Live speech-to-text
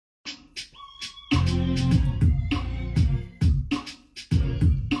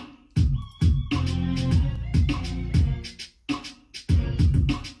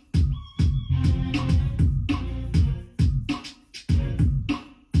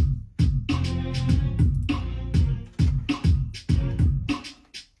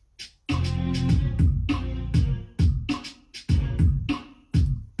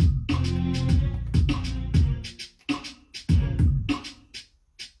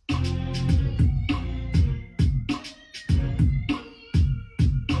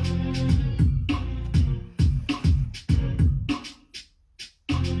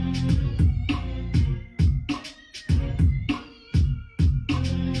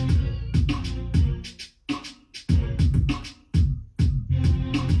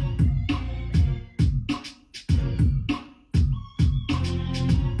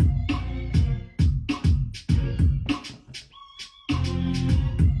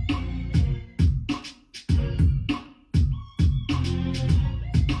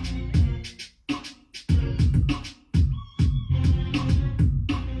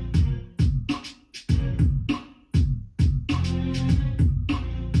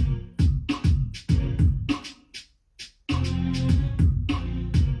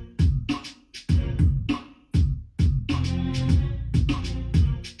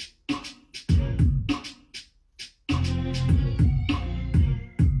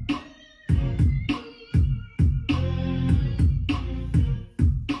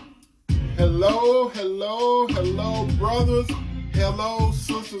Hello, hello, hello, brothers. Hello,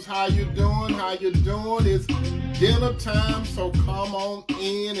 sisters. How you doing? How you doing? It's dinner time, so come on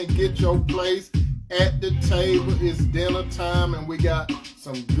in and get your place at the table. It's dinner time, and we got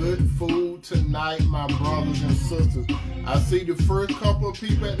some good food tonight, my brothers and sisters. I see the first couple of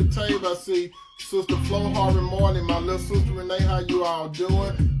people at the table. I see Sister Flo Harvey Morning, my little sister Renee. How you all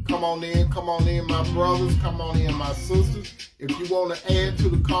doing? Come on in, my brothers. Come on in, my sisters. If you want to add to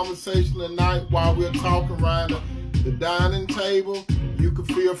the conversation tonight while we're talking around the dining table, you can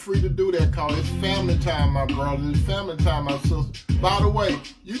feel free to do that, because it's family time, my brothers. It's family time, my sisters. By the way,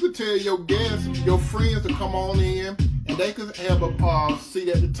 you can tell your guests, your friends to come on in, and they could have a seat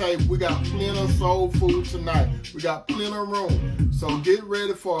at the table. We got plenty of soul food tonight. We got plenty of room. So get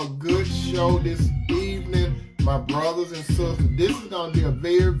ready for a good show this evening, my brothers and sisters. This is going to be a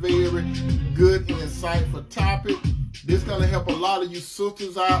very, very good and insightful topic. This is going to help a lot of you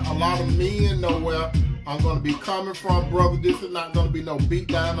sisters out. A lot of men know where I'm going to be coming from, brother. This is not going to be no beat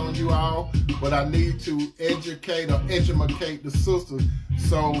down on you all, but I need to educate the sisters.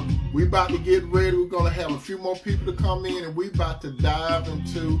 So we about to get ready. We're going to have a few more people to come in, and we about to dive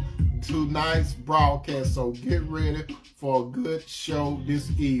into tonight's broadcast. So get ready for a good show this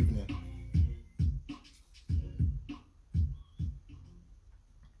evening.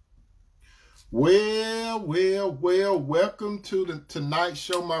 Well, welcome to tonight's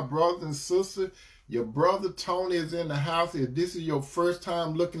show, my brothers and sisters. Your brother Tony is in the house. If this is your first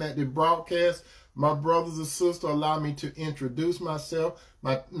time looking at the broadcast, my brothers and sisters, allow me to introduce myself.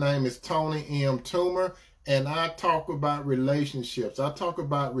 My name is Tony M. Toomer, and I talk about relationships. I talk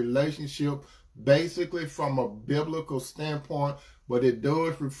about relationship basically from a biblical standpoint, but it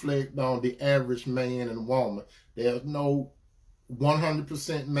does reflect on the average man and woman. There's no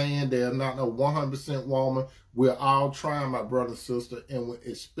 100% man, there's not no 100% woman. We're all trying, my brother and sister, and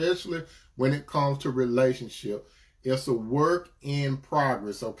especially when it comes to relationship, it's a work in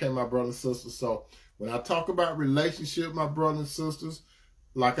progress, okay, my brothers and sisters? So when I talk about relationship, my brothers and sisters,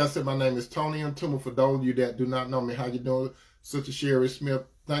 like I said, my name is Tony M. Toomer. For those of you that do not know me, how you doing? Sister Sherry Smith,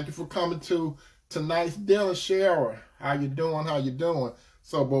 thank you for coming to tonight's dinner. Sherry, how you doing? How you doing?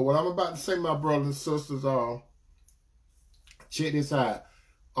 So, but what I'm about to say, my brothers and sisters, check this out.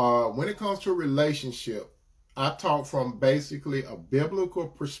 When it comes to a relationship, I talk from basically a biblical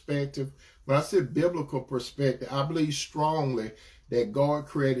perspective. When I say biblical perspective, I believe strongly that God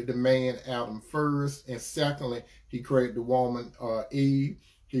created the man Adam first, and secondly, he created the woman Eve.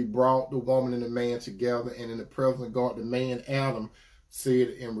 He brought the woman and the man together, and in the presence of God, the man Adam said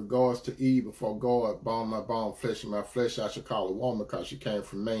in regards to Eve, before God, bone my bone, flesh of my flesh, I should call a woman, because she came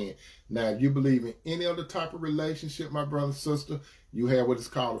from man. Now, if you believe in any other type of relationship, my brother and sister, you have what is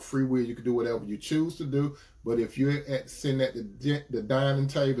called a free will. You can do whatever you choose to do. But if you're sitting at the dining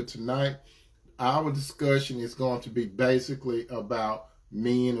table tonight, our discussion is going to be basically about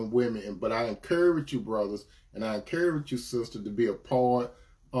men and women. But I encourage you, brothers, and I encourage you, sisters, to be a part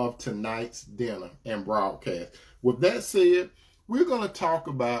of tonight's dinner and broadcast. With that said, we're going to talk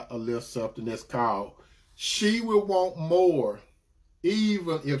about a little something that's called She Will Want More,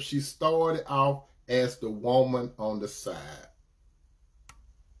 even if she started off as the woman on the side.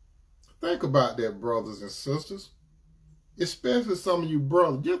 Think about that, brothers and sisters. Especially some of you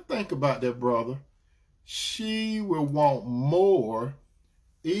brothers. Just think about that, brother. She will want more,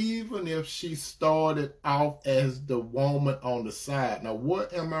 even if she started off as the woman on the side. Now,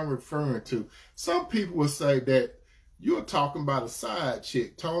 what am I referring to? Some people will say that you're talking about a side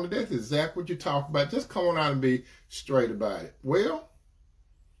chick. Tony, that's exactly what you're talking about. Just come on out and be straight about it. Well,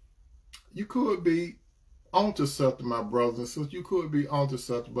 you could be onto something, my brothers and sisters. You could be onto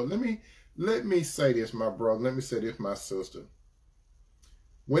something. But let me say this, my brother. Let me say this, my sister.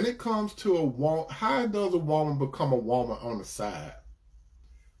 When it comes to a woman, how does a woman become a woman on the side?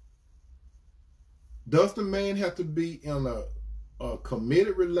 Does the man have to be in a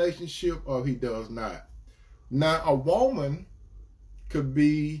committed relationship, or he does not? Now, a woman could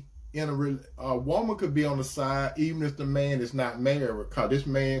be on the side even if the man is not married, because this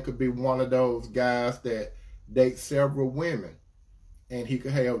man could be one of those guys that date several women, and he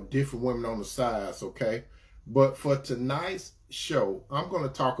could have different women on the sides, okay? But for tonight's show, I'm going to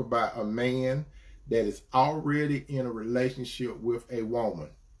talk about a man that is already in a relationship with a woman.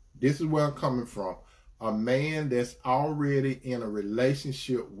 This is where I'm coming from. A man that's already in a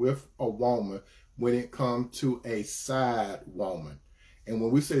relationship with a woman when it comes to a side woman. And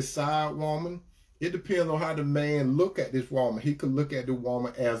when we say side woman, it depends on how the man look at this woman. He could look at the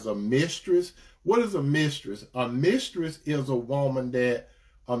woman as a mistress. What is a mistress? A mistress is a woman that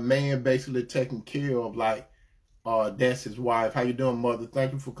a man basically taking care of, like that's his wife. How you doing, mother?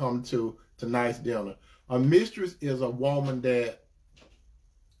 Thank you for coming to tonight's dinner. A mistress is a woman that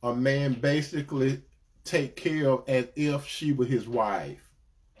a man basically take care of as if she were his wife.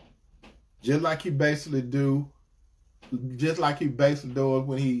 Just like he basically does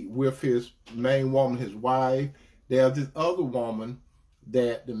when he with his main woman, his wife. There's this other woman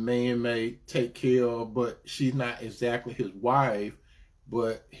that the man may take care of, but she's not exactly his wife,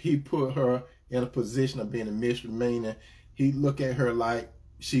 but he put her in a position of being a mistress, meaning he look at her like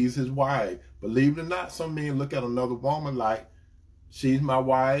she's his wife. Believe it or not, some men look at another woman like, she's my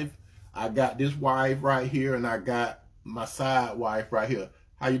wife. I got this wife right here, and I got my side wife right here.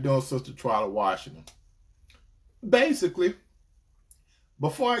 How you doing, Sister Twyla Washington? Basically,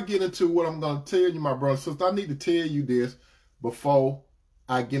 before I get into what I'm going to tell you, my brother and sister, I need to tell you this before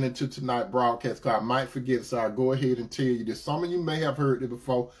I get into tonight's broadcast, because I might forget, so I'll go ahead and tell you this. Some of you may have heard it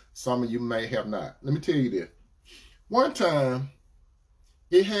before, some of you may have not. Let me tell you this. One time,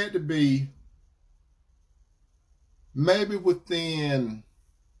 it had to be maybe within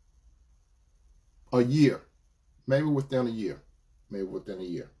a year. Maybe within a year.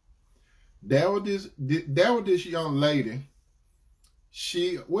 There was this young lady.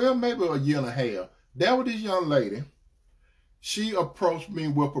 Maybe a year and a half. There was this young lady. She approached me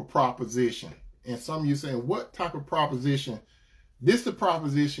with a proposition. And some of you saying, what type of proposition? This is the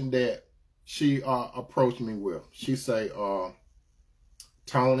proposition that she approached me with. She say,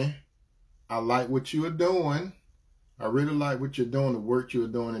 Tony, I like what you are doing. I really like what you're doing, the work you're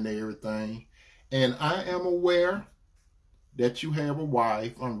doing and everything. And I am aware that you have a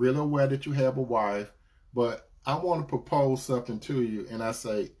wife. I'm really aware that you have a wife, but I want to propose something to you. And I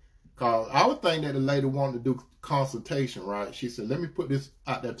say, because I would think that the lady wanted to do consultation, right? She said, let me put this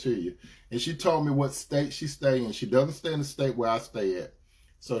out there to you. And she told me what state she stay in. She doesn't stay in the state where I stay at.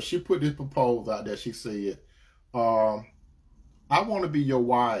 So she put this proposal out there. She said, I want to be your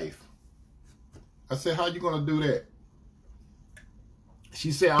wife. I said, how you going to do that?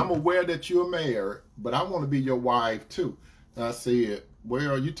 She said, I'm aware that you're married, but I want to be your wife too. And I said,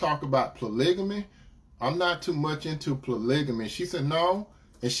 well, you talk about polygamy. I'm not too much into polygamy. She said, no.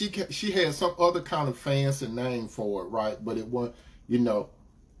 And she had some other kind of fancy name for it, right? But it wasn't, you know,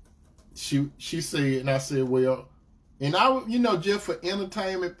 she said, and I said, well, and I, you know, just for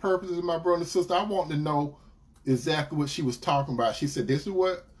entertainment purposes, my brother and sister, I want to know exactly what she was talking about. She said, this is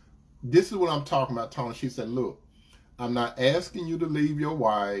what I'm talking about, Tony. She said, look, I'm not asking you to leave your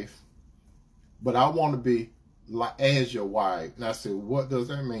wife, but I want to be like as your wife. And I said, what does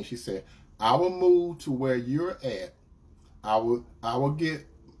that mean? She said, I will move to where you're at. I will get,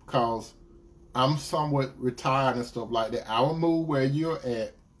 because I'm somewhat retired and stuff like that. I will move where you're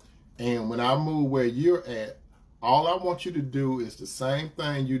at. And when I move where you're at, all I want you to do is the same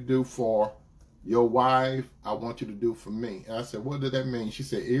thing you do for your wife, I want you to do for me. And I said, what does that mean? She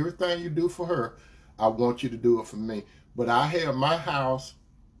said, everything you do for her, I want you to do it for me. But I have my house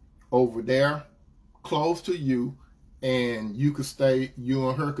over there close to you, and you could stay, you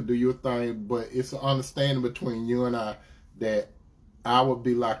and her could do your thing, but it's an understanding between you and I that I would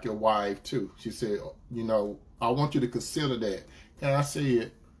be like your wife too. She said, you know, I want you to consider that. And I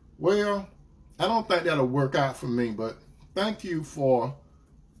said, well, I don't think that'll work out for me, but thank you for,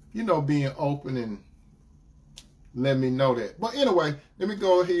 you know, being open and letting me know that. But anyway, let me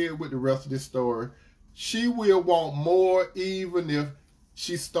go ahead with the rest of this story. She will want more even if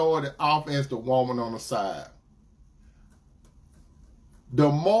she started off as the woman on the side. The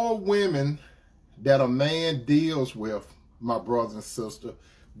more women that a man deals with, my brothers and sisters,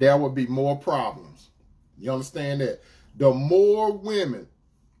 there will be more problems. You understand that? The more women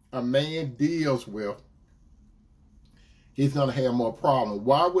a man deals with, he's going to have more problems.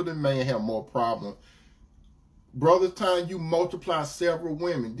 Why would a man have more problems? Brother, time you multiply several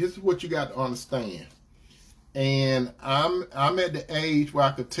women, this is what you got to understand. And I'm at the age where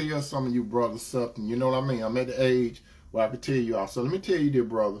I could tell some of you brothers something. You know what I mean? I'm at the age where I could tell you all. So let me tell you this,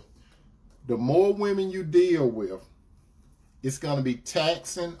 brother. The more women you deal with, it's going to be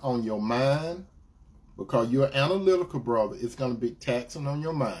taxing on your mind, because you're analytical, brother. It's going to be taxing on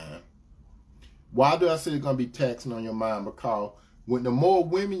your mind. Why do I say it's going to be taxing on your mind? Because when the more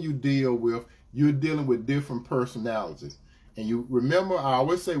women you deal with, you're dealing with different personalities. And you remember, I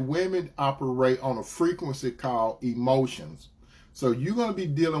always say women operate on a frequency called emotions. So you're going to be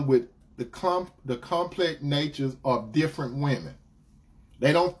dealing with the complex natures of different women.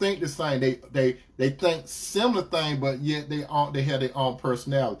 They don't think the same. They think similar things, but yet they have their own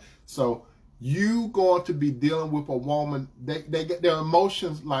personality. So you going to be dealing with a woman. They get their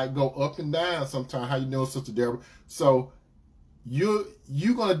emotions like go up and down sometimes. How you doing, Sister Deborah? So you're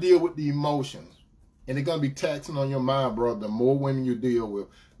going to deal with the emotions. And it's going to be taxing on your mind, brother, the more women you deal with.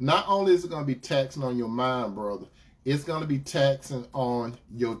 Not only is it going to be taxing on your mind, brother, it's going to be taxing on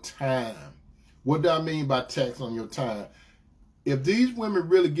your time. What do I mean by taxing on your time? If these women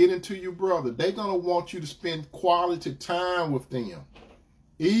really get into you, brother, they're going to want you to spend quality time with them.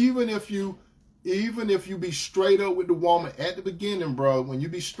 Even if you be straight up with the woman at the beginning, brother, when you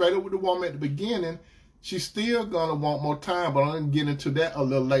be straight up with the woman at the beginning, she's still going to want more time, but I'm going to get into that a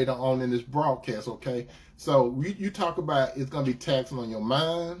little later on in this broadcast, okay? So you talk about it's going to be taxing on your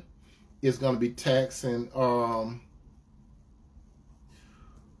mind. It's going to be taxing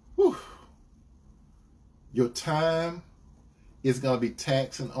your time. It's going to be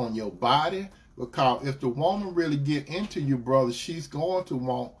taxing on your body, because if the woman really get into you, brother, she's going to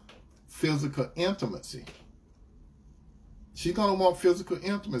want physical intimacy. She's going to want physical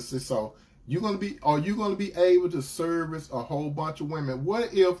intimacy. So are you going to be able to service a whole bunch of women?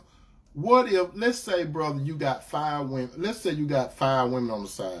 What if, let's say, brother, you got 5 women. Let's say you got 5 women on the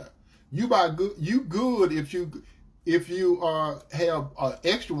side. You good if you have an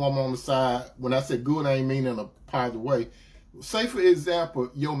extra woman on the side. When I say good, I ain't mean in a positive way. Say, for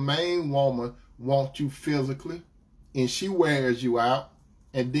example, your main woman wants you physically, and she wears you out,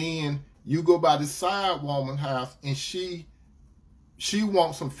 and then you go by the side woman's house, and she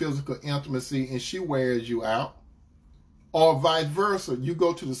wants some physical intimacy, and she wears you out. Or vice versa, you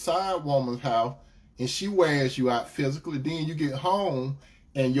go to the side woman's house, and she wears you out physically. Then you get home,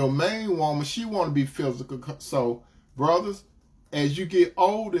 and your main woman, she want to be physical. So, brothers, as you get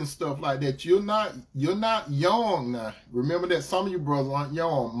old and stuff like that, you're not young now. Remember that some of you brothers aren't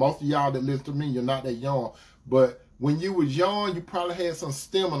young. Most of y'all that listen to me, you're not that young. But when you was young, you probably had some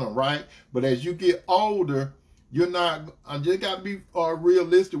stamina, right? But as you get older, you're not. I just got to be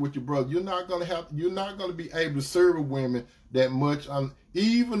realistic with you, brother. You're not gonna be able to serve women that much.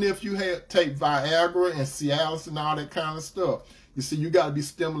 Even if you take Viagra and Cialis and all that kind of stuff. You see, you got to be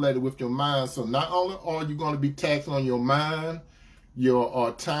stimulated with your mind. So not only are you going to be taxing on your mind,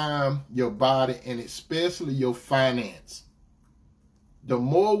 your time, your body, and especially your finance. The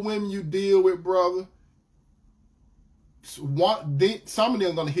more women you deal with, brother, some of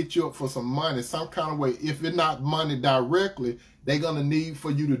them are going to hit you up for some money, some kind of way. If it's not money directly, they're going to need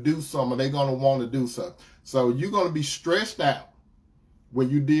for you to do something. They're going to want to do something. So you're going to be stressed out when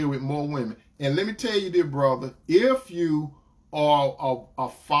you deal with more women. And let me tell you this, brother, if you are a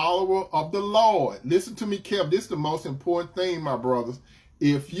follower of the Lord, listen to me carefully. This is the most important thing, my brothers.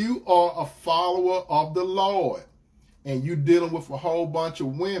 If you are a follower of the Lord and you're dealing with a whole bunch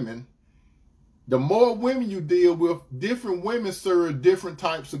of women, the more women you deal with, different women serve different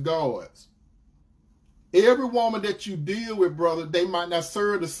types of gods. Every woman that you deal with, brother, they might not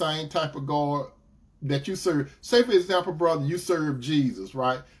serve the same type of God that you serve. Say, for example, brother, you serve Jesus,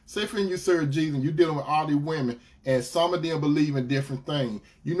 right? Say, for instance, you serve Jesus, and you're dealing with all these women, and some of them believe in different things.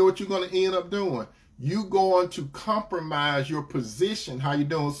 You know what you're going to end up doing? You're going to compromise your position. How you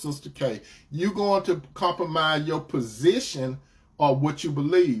doing, Sister K? You're going to compromise your position of what you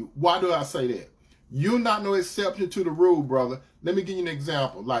believe. Why do I say that? You're not no exception to the rule, brother. Let me give you an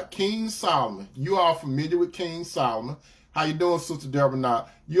example. Like King Solomon. You are familiar with King Solomon. How you doing, Sister Deborah? Now,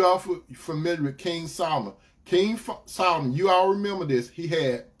 you are familiar with King Solomon. King Solomon, you all remember this. He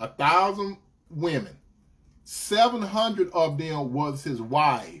had 1,000 women. 700 of them was his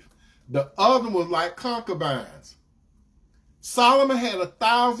wife. The other was like concubines. Solomon had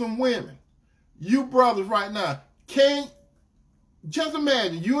 1,000 women. You brothers right now can't just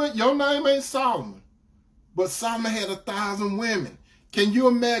imagine. Your name ain't Solomon, but Solomon had 1,000 women. Can you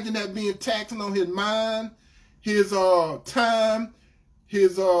imagine that being taxing on his mind, his time,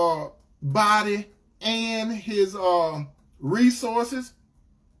 his body, and his resources?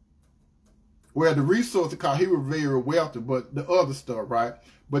 Well, the resources, because he was very wealthy, but the other stuff, right?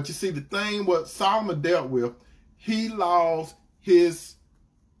 But you see, the thing what Solomon dealt with, he lost his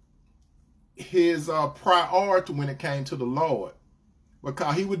priority when it came to the Lord,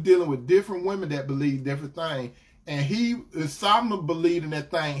 because he was dealing with different women that believed different things. And Solomon believed in that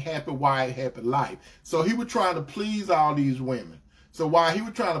thing, happy wife, happy life. So he was trying to please all these women. So while he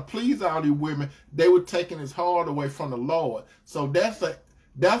was trying to please all these women, they were taking his heart away from the Lord. So that's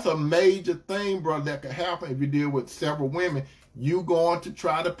a major thing, brother, that could happen if you deal with several women. You're going to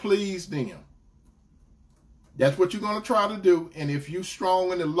try to please them. That's what you're going to try to do. And if you're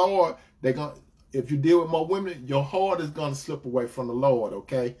strong in the Lord, if you deal with more women, your heart is going to slip away from the Lord,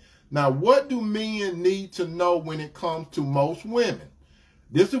 okay? Now, what do men need to know when it comes to most women?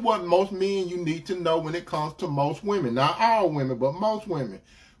 This is what most men you need to know when it comes to most women. Not all women, but most women.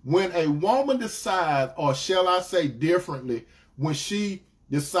 When a woman decides, or shall I say differently, when she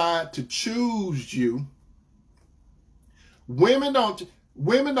decide to choose you, women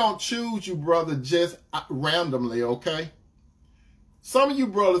don't choose you, brother, just randomly, okay? Some of you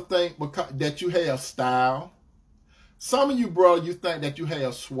brothers think that you have style. Some of you brothers, you think that you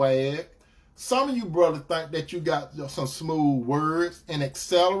have swag. Some of you brothers think that you got some smooth words and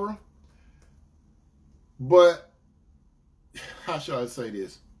etc. But how shall I say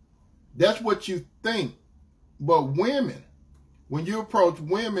this? That's what you think. But women, when you approach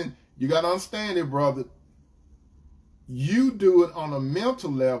women, you got to understand it, brother. You do it on a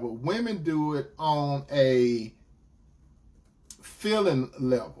mental level. Women do it on a feeling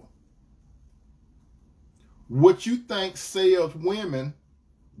level. What you think sells women,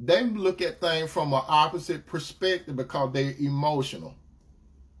 they look at things from an opposite perspective because they're emotional.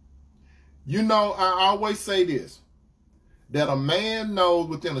 You know, I always say this, that a man knows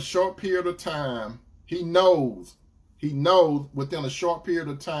within a short period of time, he knows within a short period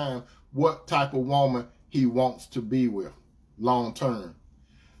of time what type of woman he wants to be with long term.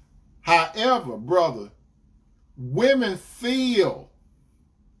 However, brother, women feel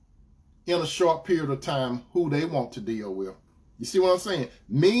in a short period of time who they want to deal with. You see what I'm saying?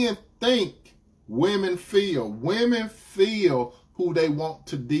 Men think, women feel. Women feel who they want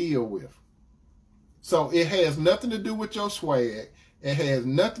to deal with. So it has nothing to do with your swag. It has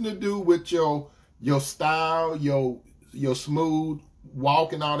nothing to do with your style, your smooth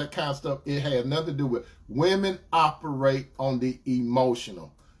walk and all that kind of stuff. It has nothing to do with. Women operate on the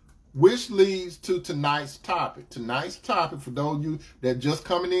emotional. Which leads to tonight's topic. Tonight's topic, for those of you that just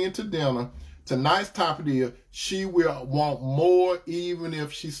coming into dinner, tonight's topic is she will want more even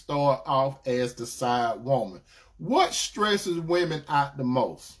if she start off as the side woman. What stresses women out the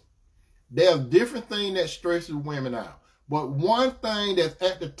most? There's different things that stresses women out. But one thing that's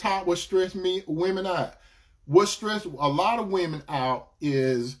at the top what stresses women out, what stresses a lot of women out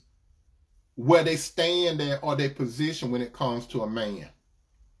is where they stand at or their position when it comes to a man.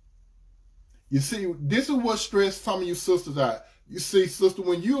 You see, this is what stresses some of you sisters out. You see, sister,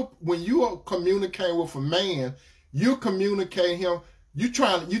 when you are communicating with a man, you're communicating him, you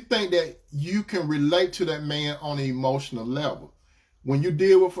think that you can relate to that man on an emotional level. When you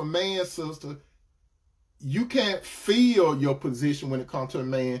deal with a man, sister, you can't feel your position when it comes to a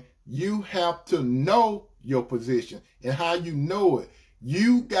man. You have to know your position. And how you know it,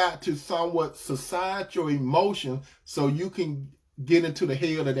 you got to somewhat socialize your emotions so you can get into the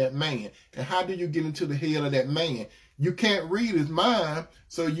head of that man. And how do you get into the head of that man? You can't read his mind,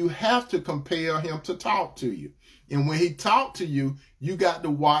 so you have to compel him to talk to you. And when he talk to you, you got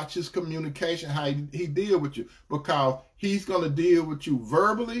to watch his communication, how he deal with you, because he's going to deal with you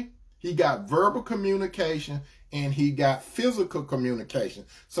verbally. He got verbal communication and he got physical communication.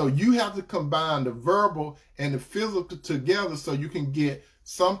 So you have to combine the verbal and the physical together so you can get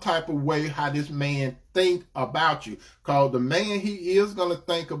some type of way how this man think about you. Because the man, he is going to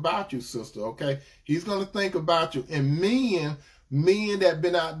think about you, sister, okay? He's going to think about you. And men that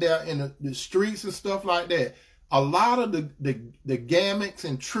been out there in the streets and stuff like that, a lot of the gimmicks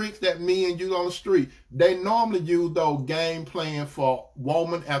and tricks that men use on the street, they normally use those game playing for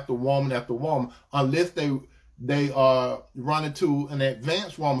woman after woman after woman, unless they run into an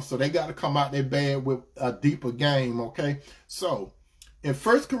advanced woman. So they got to come out their bed with a deeper game, okay? So in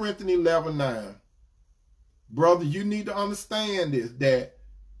 1 Corinthians 11:9, brother, you need to understand this, that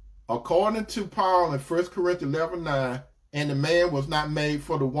according to Paul in 1 Corinthians 11:9, and the man was not made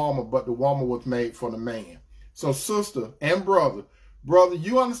for the woman, but the woman was made for the man. So sister and brother,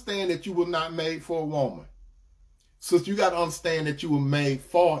 you understand that you were not made for a woman. Sister, you got to understand that you were made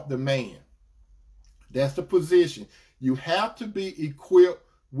for the man. That's the position. You have to be equipped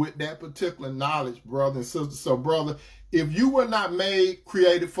with that particular knowledge, brother and sister. So brother, if you were not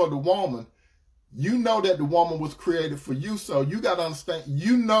created for the woman, you know that the woman was created for you. So you got to understand,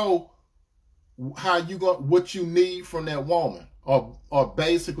 you know how you what you need from that woman, or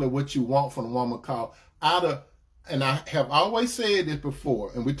basically what you want from the woman, called and I have always said this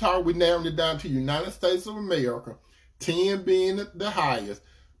before, and we narrowed it down to United States of America, 10 being the highest,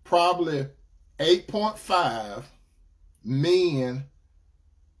 probably 8.5 men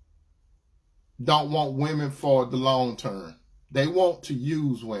don't want women for the long term. They want to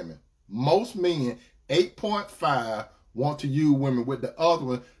use women. Most men, 8.5, want to use women. With the other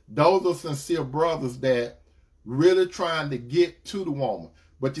one, those are sincere brothers that really trying to get to the woman.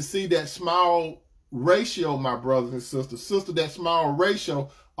 But you see that small ratio, my brothers and sisters, that small ratio,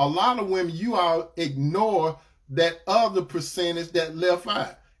 a lot of women, you all ignore that other percentage that left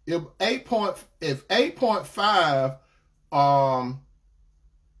out. If 8.5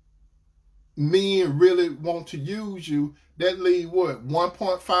 men really want to use you, that leave what,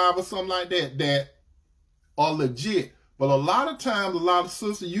 1.5 or something like that, that are legit. But a lot of times, a lot of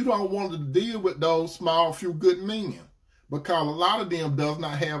sisters, you don't want to deal with those small few good men because a lot of them does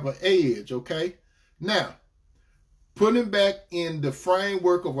not have an edge, okay? Now, putting back in the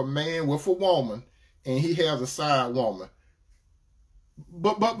framework of a man with a woman, and he has a side woman.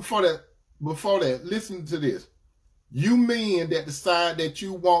 But before that, listen to this. You men that decide that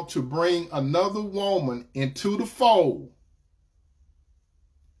you want to bring another woman into the fold,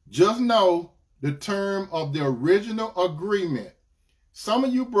 just know the term of the original agreement. Some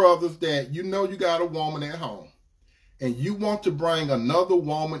of you brothers that you know you got a woman at home and you want to bring another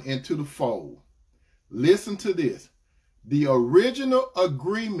woman into the fold. Listen to this. The original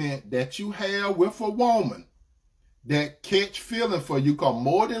agreement that you have with a woman that catch feeling for you, because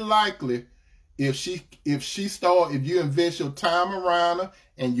more than likely, if you invest your time around her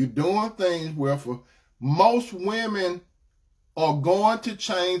and you doing things with her, most women are going to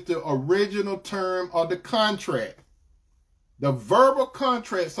change the original term of the contract. The verbal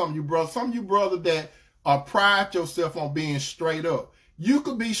contract, some of you brothers that pride yourself on being straight up. You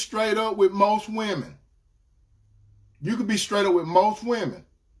could be straight up with most women. You could be straight up with most women.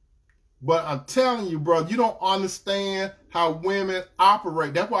 But I'm telling you, brother, you don't understand how women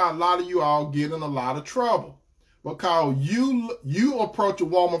operate. That's why a lot of you all get in a lot of trouble. Because you approach a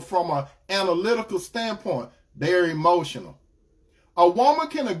woman from an analytical standpoint. They're emotional. A woman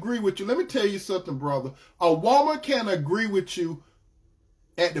can agree with you. Let me tell you something, brother. A woman can agree with you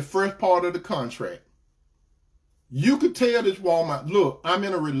at the first part of the contract. You could tell this woman, look, I'm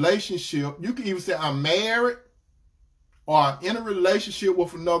in a relationship. You can even say I'm married or I'm in a relationship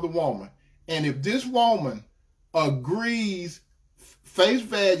with another woman. And if this woman agrees face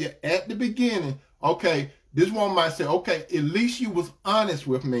value at the beginning, okay, this woman might say, okay, at least you was honest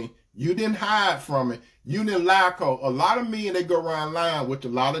with me. You didn't hide from me. You didn't lie. A lot of men, they go around lying, which a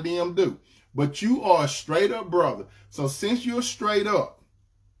lot of them do. But you are a straight up brother. So since you're straight up,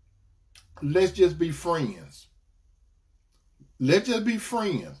 let's just be friends. Let's just be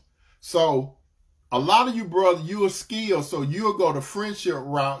friends. So a lot of you brothers, you're skilled, so you'll go the friendship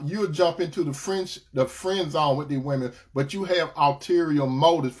route. You'll jump into the friend zone with these women, but you have ulterior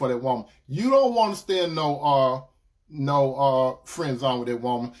motives for that woman. You don't want to stay in no friend zone with that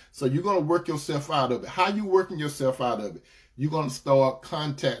woman. So you're going to work yourself out of it. How you working yourself out of it? You're going to start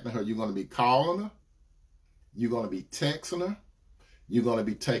contacting her. You're going to be calling her. You're going to be texting her. You're going to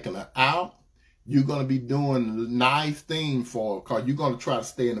be taking her out. You're going to be doing nice things for her because you're going to try to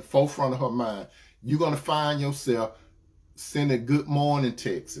stay in the forefront of her mind. You're going to find yourself sending good morning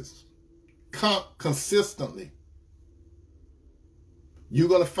texts consistently. You're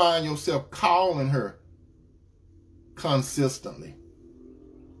going to find yourself calling her consistently.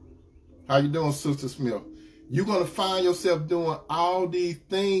 How you doing, Sister Smith? You're going to find yourself doing all these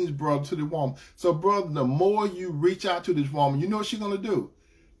things, brother, to the woman. So, brother, the more you reach out to this woman, you know what she's going to do?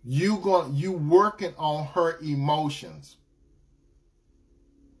 You working on her emotions.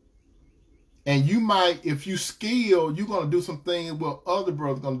 And you might, if you skilled, you're going to do some things what other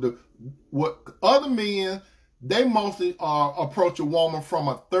brothers going to do. What other men, they mostly approach a woman from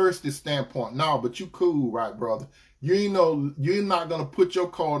a thirsty standpoint. No, but you cool, right, brother? You're not going to put your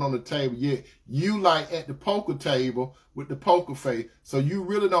card on the table yet. You like at the poker table with the poker face. So you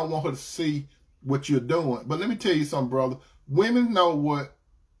really don't want her to see what you're doing. But let me tell you something, brother. Women know what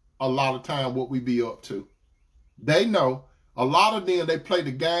a lot of time what we be up to. They know. A lot of them, they play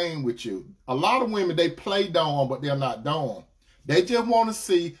the game with you. A lot of women, they play dumb, but they're not dumb. They just want to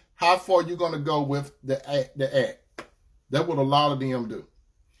see how far you're going to go with the act. That's what a lot of them do.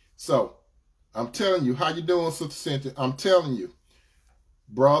 So, I'm telling you, how you doing, Sister Cynthia? I'm telling you,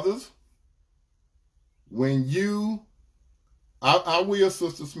 brothers, when you, I will,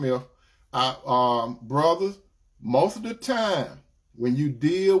 Sister Smith, brothers, most of the time, when you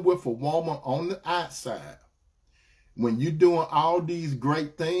deal with a woman on the outside, when you're doing all these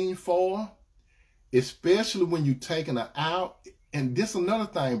great things for her, especially when you're taking her out, and this another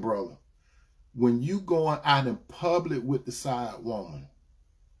thing, brother, when you going out in public with the side woman.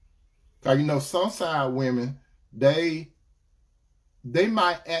 Because you know, some side women, they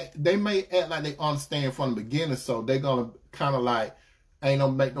may act like they understand from the beginning, so they're gonna kind of like ain't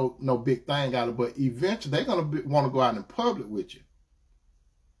gonna make no big thing out of it, but eventually they're gonna want to go out in public with you.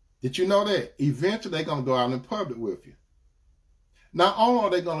 Did you know that? Eventually they're gonna go out in public with you. Not only are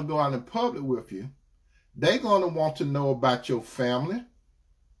they gonna go out in public with you, they're gonna want to know about your family.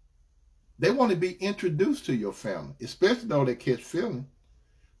 They want to be introduced to your family, especially though they catch feeling.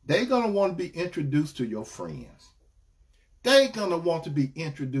 They're going to want to be introduced to your friends. They're going to want to be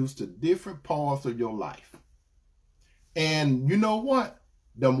introduced to different parts of your life. And you know what?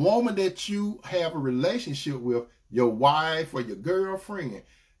 The woman that you have a relationship with, your wife or your girlfriend,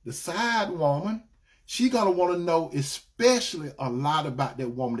 the side woman, she going to want to know especially a lot about that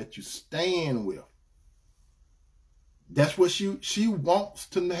woman that you stand with. That's what she wants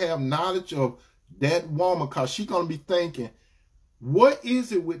to have knowledge of that woman, because she's going to be thinking, what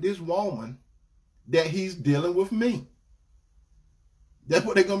is it with this woman that he's dealing with me? That's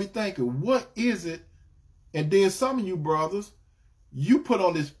what they're going to be thinking. What is it? And then some of you brothers, you put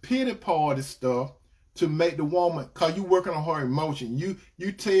on this pity party stuff to make the woman, because you working on her emotion. You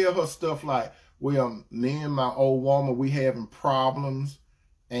tell her stuff like, well, me and my old woman, we having problems,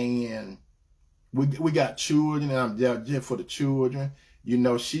 and we got children, and I'm there just for the children. You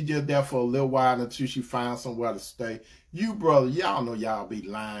know, she just there for a little while until she finds somewhere to stay. You brother, y'all know y'all be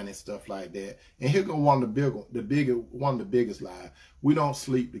lying and stuff like that. And here go one of the biggest lies. We don't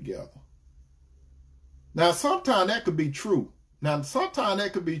sleep together. Now, sometimes that could be true. But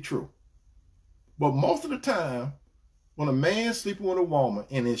most of the time, when a man sleeping with a woman,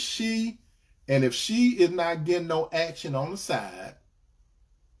 and if she is not getting no action on the side,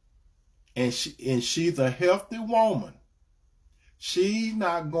 and she's a healthy woman, she's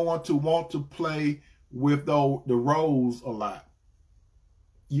not going to want to play with the roles a lot.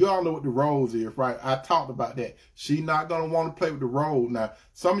 You all know what the roles is, right? I talked about that. She's not going to want to play with the role. Now,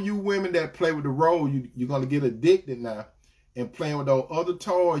 some of you women that play with the role, you're going to get addicted now. And playing with those other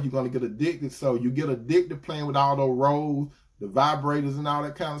toys, you're going to get addicted. So you get addicted playing with all those roles, the vibrators and all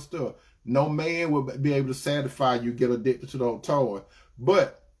that kind of stuff. No man will be able to satisfy you, get addicted to those toys.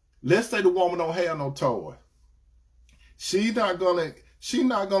 But let's say the woman don't have no toy. She's not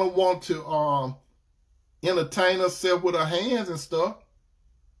gonna want to entertain herself with her hands and stuff.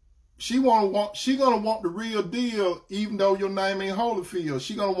 She gonna want the real deal, even though your name ain't Holyfield.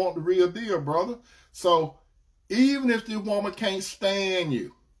 She gonna want the real deal, brother. So even if this woman can't stand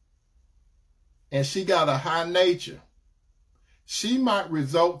you and she got a high nature, she might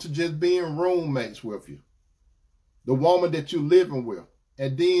resort to just being roommates with you, the woman that you're living with.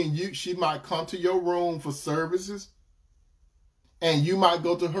 And then she might come to your room for services, and you might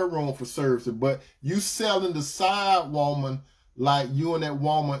go to her room for services. But you selling the side woman like you and that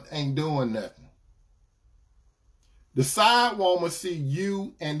woman ain't doing nothing. The side woman see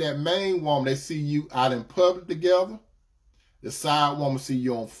you and that main woman, they see you out in public together. The side woman see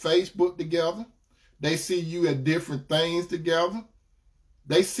you on Facebook together. They see you at different things together.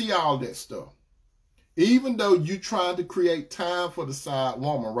 They see all that stuff. Even though you're trying to create time for the side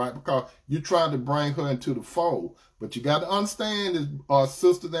woman, right? Because you're trying to bring her into the fold. But you got to understand this,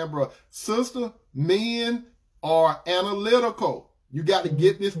 sisters and brothers. Sister, men are analytical. You got to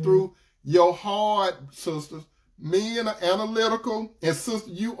get this through your heart, sisters. Men are analytical, and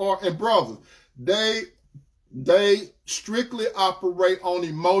sisters, you are, and brothers, they strictly operate on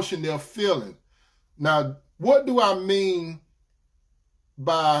emotion, their feelings. Now, what do I mean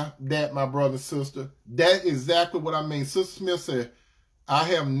by that, my brother, sister? That's exactly what I mean. Sister Smith said, I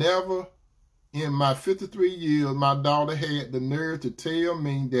have never, in my 53 years, my daughter had the nerve to tell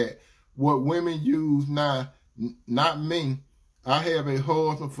me that what women use now, not me. I have a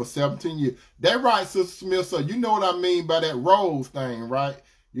husband for 17 years. That right, Sister Smith. So you know what I mean by that rose thing, right?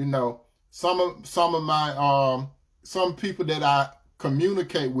 You know, some of my some people that I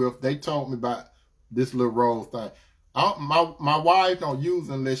communicate with, they told me about this little rose thing. My wife don't use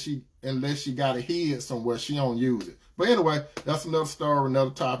it unless she got a head somewhere. She don't use it. But anyway, that's another story,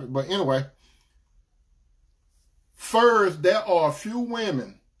 another topic. But anyway, first, there are a few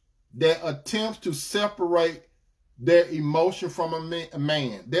women that attempt to separate their emotion from a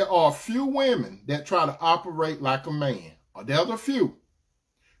man. There are a few women that try to operate like a man. There's a few.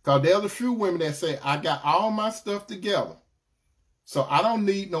 Because there's a few women that say, I got all my stuff together, so I don't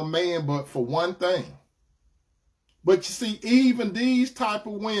need no man but for one thing. But you see, even these type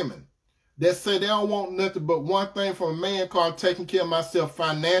of women that say they don't want nothing but one thing from a man, called taking care of myself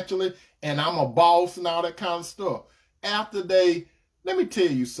financially, and I'm a boss and all that kind of stuff. After let me tell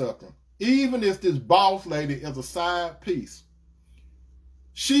you something. Even if this boss lady is a side piece,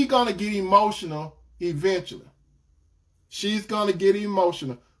 she's going to get emotional eventually. She's going to get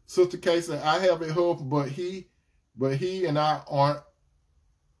emotional. Sister K said, I have a husband, but he and I aren't.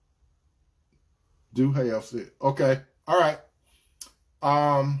 Do have sex. Okay. All right.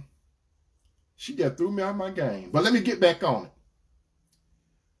 She just threw me out of my game. But let me get back on it.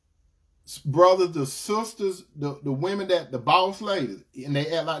 Brothers, the sisters, the women the boss ladies, and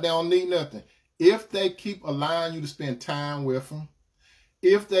they act like they don't need nothing. If they keep allowing you to spend time with them,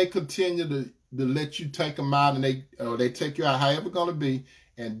 if they continue to let you take them out, and they take you out however it's going to be,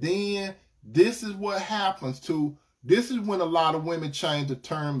 and then this is what happens to This is when a lot of women change the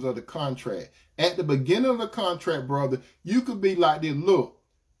terms of the contract. At the beginning of the contract, brother, you could be like this. Look,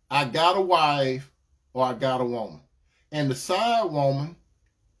 I got a wife or I got a woman. And the side woman,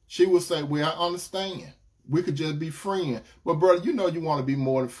 she would say, well, I understand. We could just be friends. But, brother, you know you want to be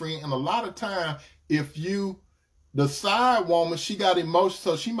more than friends. And a lot of time, if the side woman, she got emotions,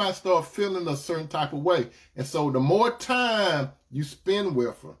 so she might start feeling a certain type of way. And so the more time you spend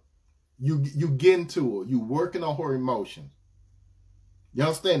with her, you get into her. You working on her emotions. You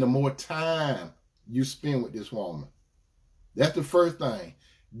understand? The more time you spend with this woman. That's the first thing.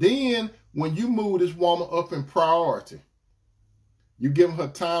 Then, when you move this woman up in priority, you give her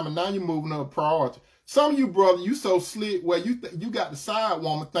time, and now you're moving her priority. Some of you, brother, you so slick where you got the side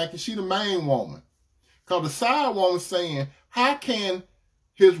woman thinking she the main woman. Because the side woman saying, how can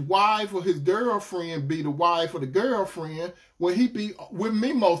his wife or his girlfriend be the wife or the girlfriend when he be with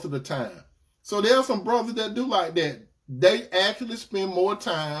me most of the time? So there are some brothers that do like that. They actually spend more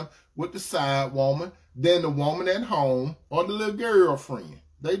time with the side woman than the woman at home or the little girlfriend.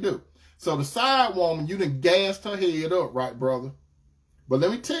 They do. So the side woman, you done gassed her head up, right, brother? But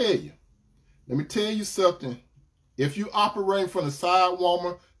let me tell you something. If you operate from the side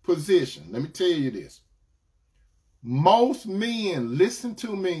woman position, let me tell you this. Most men, listen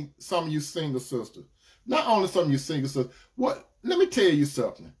to me, some of you single sisters. Not only some of you single sisters. Let me tell you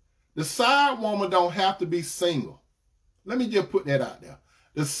something. The side woman don't have to be single. Let me just put that out there.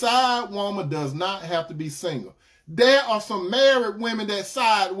 The side woman does not have to be single. There are some married women that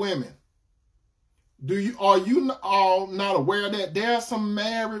side women. Are you all not aware of that? There are some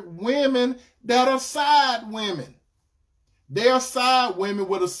married women that are side women. They are side women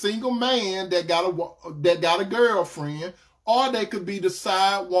with a single man that got a girlfriend, or they could be the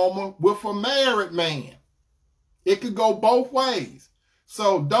side woman with a married man. It could go both ways.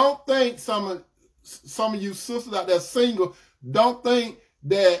 So don't think some of you sisters out there single, don't think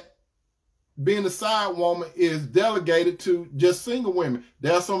that being a side woman is delegated to just single women.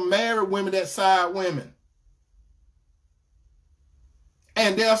 There are some married women that side women.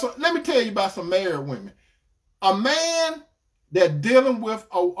 And let me tell you about some married women. A man that dealing with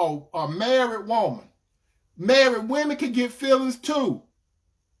a married woman. Married women can get feelings too.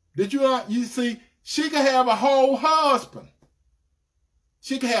 You see, she can have a whole husband.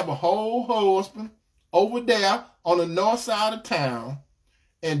 She can have a whole husband over there on the north side of town.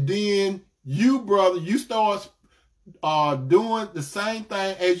 And then you, brother, you start doing the same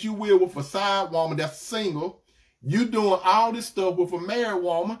thing as you will with a side woman that's single. You doing all this stuff with a married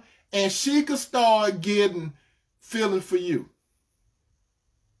woman, and she could start getting feeling for you.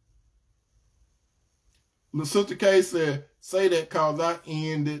 The Sister K said, say that because I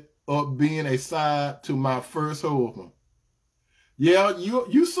ended up being a side to my first husband. Yeah,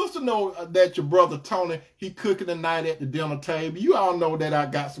 you sister know that your brother Tony, he cooking tonight at the dinner table. You all know that I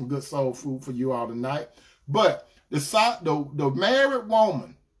got some good soul food for you all tonight. But the married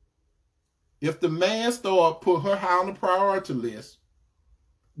woman, if the man start put her high on the priority list,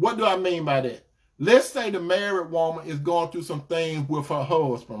 what do I mean by that? Let's say the married woman is going through some things with her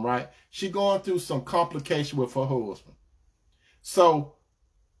husband, right? She going through some complication with her husband. So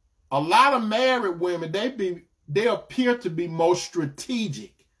a lot of married women, they appear to be more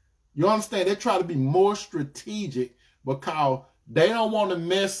strategic. You understand? They try to be more strategic because they don't want to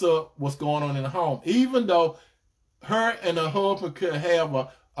mess up what's going on in the home. Even though her and her husband could have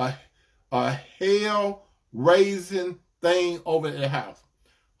a hell-raising thing over at the house.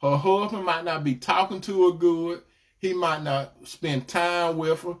 Her husband might not be talking to her good. He might not spend time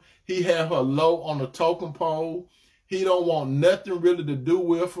with her. He have her low on the totem pole. He don't want nothing really to do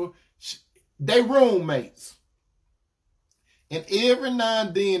with her. They roommates. And every now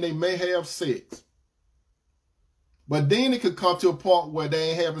and then they may have sex. But then it could come to a point where they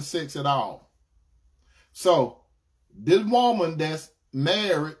ain't having sex at all. So this woman that's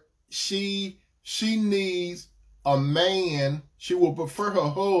married, she needs a man. She will prefer her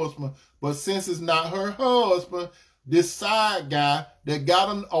husband, but since it's not her husband, this side guy that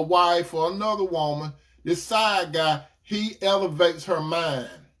got a wife or another woman, this side guy, he elevates her mind.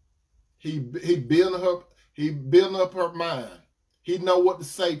 He building up her mind. He know what to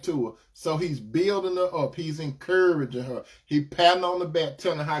say to her. So he's building her up. He's encouraging her. He patting on the back,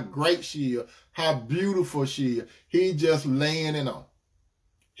 telling her how great she is, how beautiful she is. He just laying it on.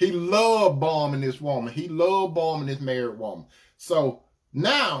 He love bombing this woman. He love bombing this married woman. So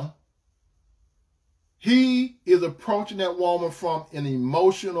now he is approaching that woman from an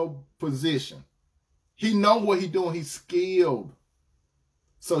emotional position. He know what he's doing. He's skilled.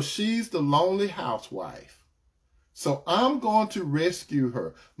 So she's the lonely housewife. So I'm going to rescue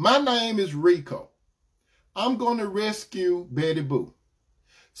her. My name is Rico. I'm going to rescue Betty Boo.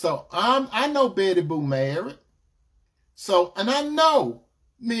 So I know Betty Boo married. So, and I know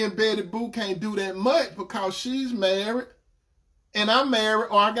me and Betty Boo can't do that much because she's married and I'm married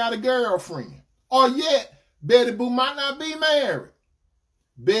or I got a girlfriend. Or yet, Betty Boo might not be married.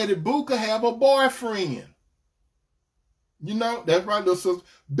 Betty Boo could have a boyfriend. You know, that's right, little sister.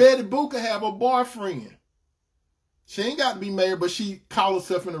 Betty Boo could have a boyfriend. She ain't got to be married, but she call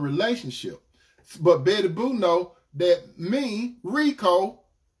herself in a relationship. But Betty Boo know that me, Rico,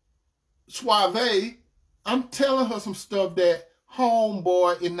 Suave, I'm telling her some stuff that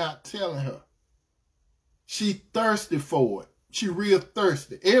homeboy is not telling her. She thirsty for it. She real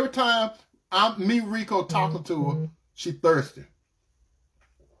thirsty. Every time me, Rico, talking to her, she thirsty.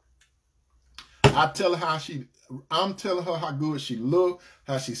 I'm telling her how good she look,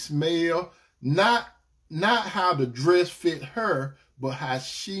 how she smell. Not how the dress fit her, but how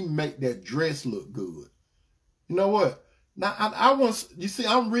she make that dress look good. You know what? Now, you see,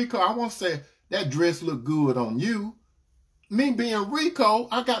 I'm Rico. I want to say that dress look good on you. Me being Rico,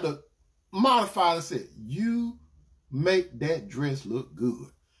 I got to modify and say, you make that dress look good.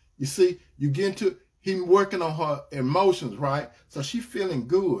 You see, you get into, he working on her emotions, right? So she feeling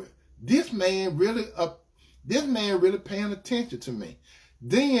good. This man really paying attention to me.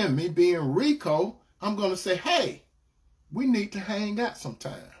 Then me being Rico, I'm going to say, hey, we need to hang out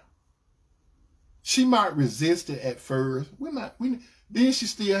sometime. She might resist it at first. Then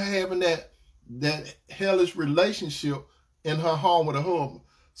she's still having that hellish relationship in her home with her husband.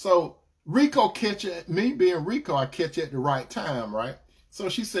 So Rico catch it, me being Rico, I catch it at the right time, right? So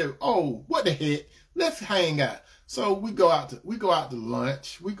she said, oh, what the heck? Let's hang out. So we go out to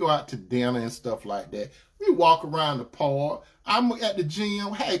lunch, we go out to dinner and stuff like that. We walk around the park. I'm at the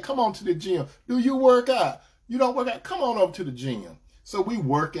gym. Hey, come on to the gym. Do you work out? You don't work out? Come on over to the gym. So we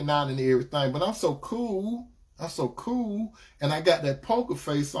working out and everything, but I'm so cool. I'm so cool. And I got that poker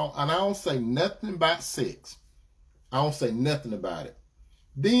face on, and I don't say nothing about sex. I don't say nothing about it.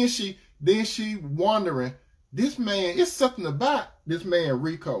 Then she wondering, this man, it's something about this man,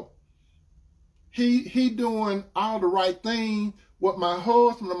 Rico. He doing all the right thing, what my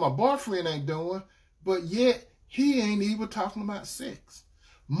husband or my boyfriend ain't doing, but yet he ain't even talking about sex.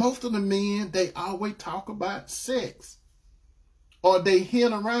 Most of the men, they always talk about sex. Or they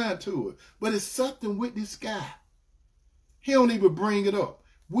hint around to it. But it's something with this guy. He don't even bring it up.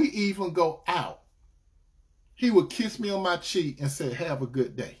 We even go out. He would kiss me on my cheek and say, have a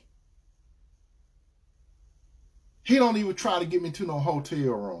good day. He don't even try to get me to no hotel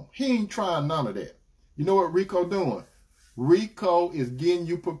room. He ain't trying none of that. You know what Rico doing? Rico is getting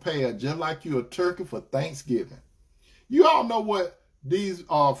you prepared just like you a turkey for Thanksgiving. You all know what these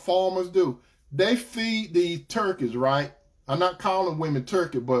farmers do. They feed these turkeys, right? I'm not calling women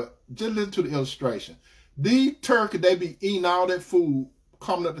turkey, but just listen to the illustration. These turkeys, they be eating all that food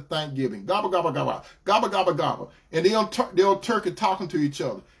coming up to Thanksgiving. Gobble, gobble, gobble, gobble, gobble, gobble. And they'll turkey talking to each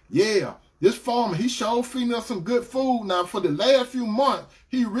other. Yeah, this farmer, he sure feeding us some good food. Now, for the last few months,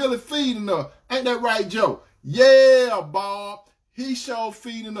 he really feeding us. Ain't that right, Joe? Yeah, Bob. He sure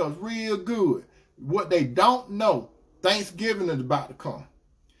feeding us real good. What they don't know, Thanksgiving is about to come.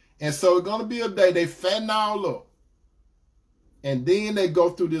 And so it's going to be a day they fatten all up. And then they go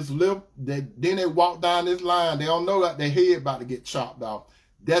through this then they walk down this line. They don't know that their head about to get chopped off.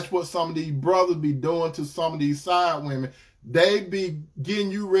 That's what some of these brothers be doing to some of these side women. They be getting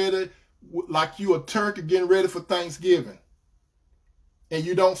you ready like you a turkey getting ready for Thanksgiving. And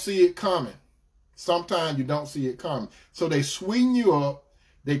you don't see it coming. Sometimes you don't see it coming. So they sweeten you up.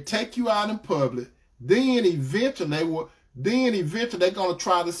 They take you out in public. Then eventually they're going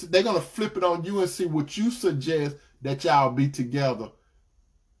to flip it on you and see what you suggest that y'all be together,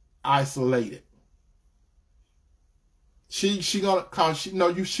 isolated. She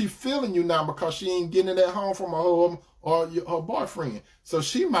feeling you now because she ain't getting it at home from her husband or her boyfriend. So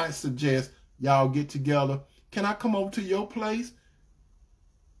she might suggest y'all get together. Can I come over to your place?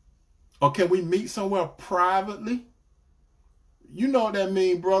 Or can we meet somewhere privately? You know what that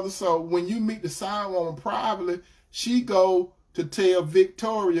means, brother. So when you meet the side woman privately, she go to tell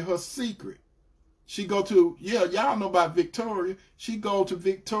Victoria her secret. She go to, y'all know about Victoria. She go to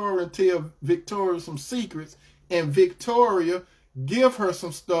Victoria and tell Victoria some secrets, and Victoria give her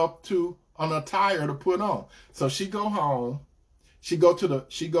some stuff an attire to put on. So she go home. She go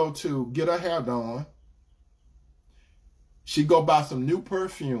to get her hair done. She go buy some new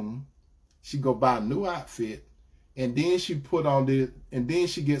perfume. She go buy a new outfit, and then she put on and then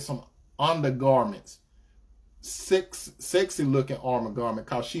she gets some undergarments, sexy looking garment,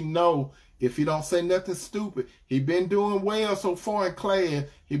 because she know if he don't say nothing stupid, he been doing well so far in class.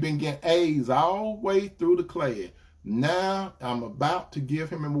 He been getting A's all the way through the class. Now I'm about to give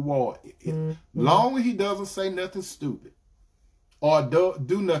him an award. Long as he doesn't say nothing stupid or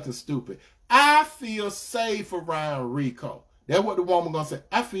do nothing stupid, I feel safe around Rico. That's what the woman gonna say.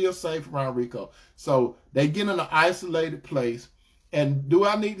 I feel safe around Rico. So they get in an isolated place. And do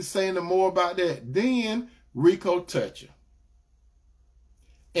I need to say any more about that? Then Rico touch her.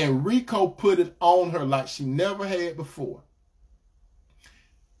 And Rico put it on her like she never had before.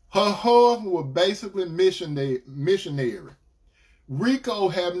 Her husband was basically missionary. Rico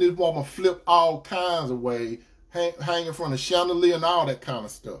having this woman flip all kinds of ways, hanging from the chandelier and all that kind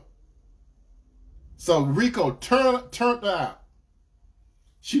of stuff. So Rico turned her out.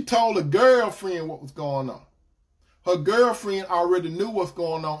 She told her girlfriend what was going on. Her girlfriend already knew what's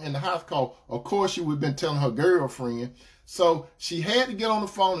going on in the house call. Of course, she would have been telling her girlfriend. So she had to get on the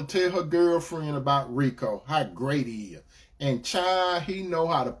phone and tell her girlfriend about Rico, how great he is. And child, he know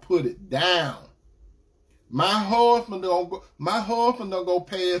how to put it down. My husband don't go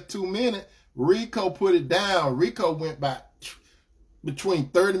past 2 minutes. Rico put it down. Rico went back between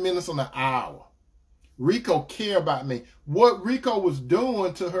 30 minutes and an hour. Rico care about me. What Rico was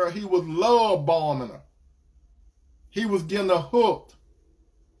doing to her, he was love bombing her. He was getting her hooked.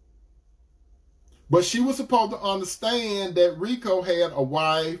 But she was supposed to understand that Rico had a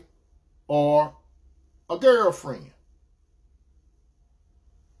wife or a girlfriend.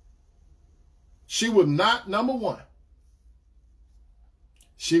 She was not number one.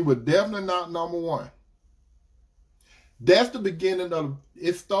 She was definitely not number one. That's the beginning of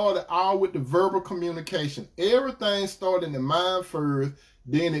it. Started all with the verbal communication. Everything started in the mind first,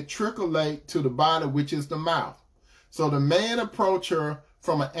 then it trickled to the body, which is the mouth. So the man approached her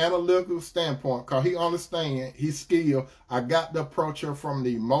from an analytical standpoint, because he understands, he's skilled. I got to approach her from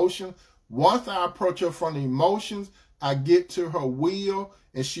the emotion. Once I approach her from the emotions, I get to her will,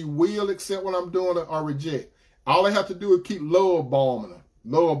 and she will accept what I'm doing or reject. All I have to do is keep love bombing her,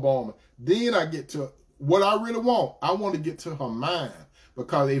 love bombing. Then I get to what I really want. I want to get to her mind,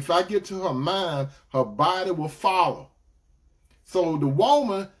 because if I get to her mind, her body will follow. So the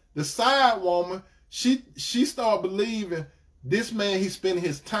woman, the side woman, she started believing this man, he's spending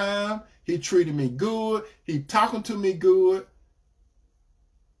his time, he treated me good, he talking to me good.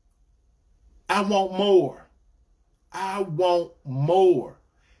 I want more. I want more.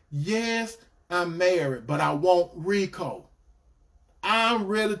 Yes, I'm married, but I want Rico. I'm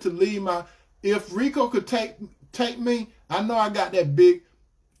ready to leave my... If Rico could take me, I know I got that big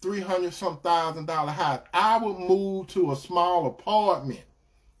 $300-some-thousand house. I would move to a small apartment.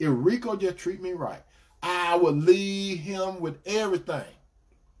 If Rico just treat me right, I would leave him with everything.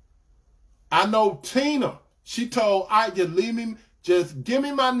 I know Tina, she told I just leave me, just give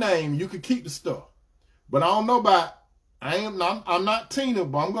me my name. You can keep the stuff. But I don't know about, I'm not Tina,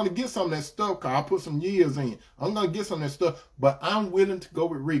 but I'm going to get some of that stuff because I put some years in. I'm going to get some of that stuff, but I'm willing to go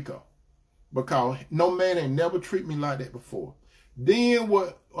with Rico because no man ain't never treated me like that before. Then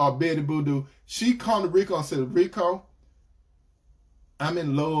what Betty Boo do, she called to Rico and said, Rico, I'm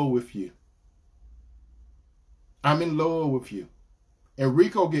in love with you. I'm in love with you. And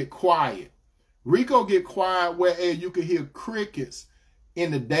Rico get quiet. Rico get quiet whereas you can hear crickets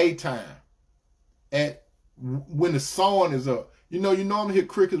in the daytime when the sun is up. You know, you normally hear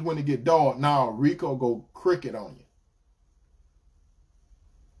crickets when it get dark. Now Rico go cricket on you.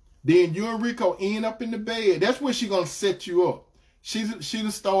 Then you and Rico end up in the bed. That's where she gonna set you up. She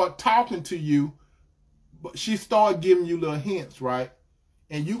done start talking to you, but she start giving you little hints, right?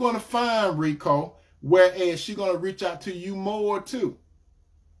 And you're gonna find Rico, whereas she gonna reach out to you more too.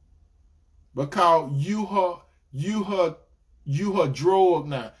 Because you her drug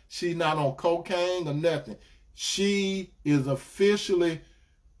now. She's not on cocaine or nothing. She is officially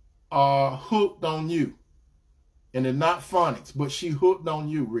hooked on you. And it's not phonics, but she hooked on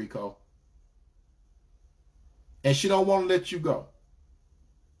you, Rico. And she don't want to let you go.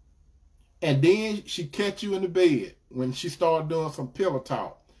 And then she catch you in the bed when she started doing some pillow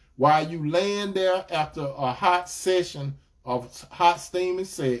talk. While you laying there after a hot session of hot steaming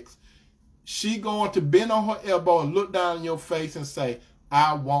sex, she going to bend on her elbow and look down in your face and say,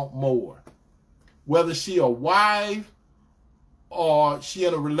 I want more. Whether she a wife or she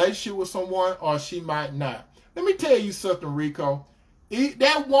in a relationship with someone or she might not. Let me tell you something, Rico.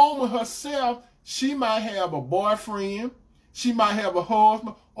 That woman herself, she might have a boyfriend, she might have a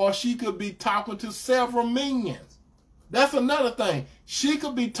husband, or she could be talking to several minions. That's another thing. She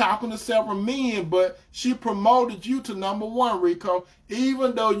could be talking to several men, but she promoted you to number one, Rico.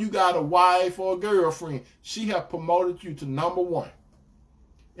 Even though you got a wife or a girlfriend, she have promoted you to number one.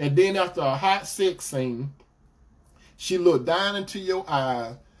 And then after a hot sex scene, she look down into your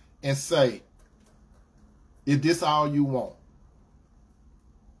eyes and say, is this all you want?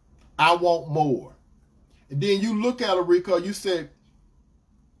 I want more. And then you look at her, Rico, you said,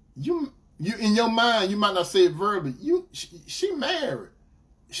 you in your mind, you might not say it verbally, she married.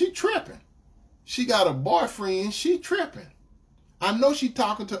 She tripping. She got a boyfriend, she tripping. I know she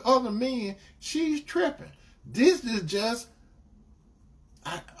talking to other men, she's tripping. This is just,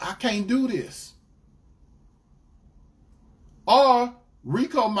 I can't do this. Or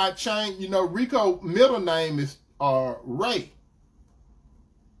Rico might change, you know, Rico's middle name is Ray.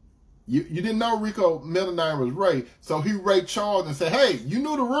 You didn't know Rico's middle name was Ray. So he Ray Charles and said, hey, you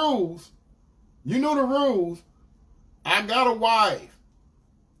knew the rules. You knew the rules. I got a wife.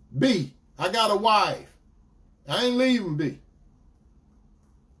 B, I got a wife. I ain't leaving B.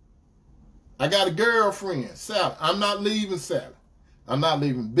 I got a girlfriend, Sally. I'm not leaving Sally. I'm not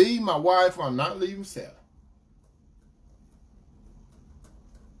leaving B, my wife, or I'm not leaving Sally.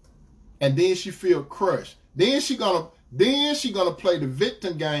 And then she feel crushed. Then she gonna play the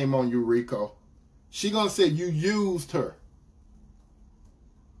victim game on you, Rico. She gonna say you used her.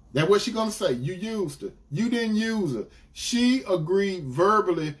 That's what she gonna say. You used her. You didn't use her. She agreed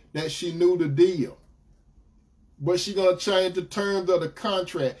verbally that she knew the deal. But she gonna change the terms of the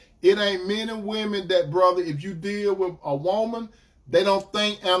contract. It ain't many women that, brother, if you deal with a woman, they don't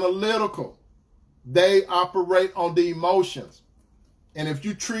think analytical. They operate on the emotions. And if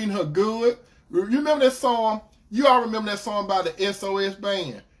you treat her good, you remember that song? You all remember that song by the SOS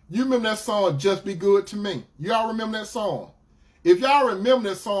Band. You remember that song, Just Be Good to Me. You all remember that song? If y'all remember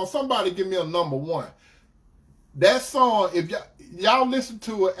that song, somebody give me a number one. That song, if y'all listen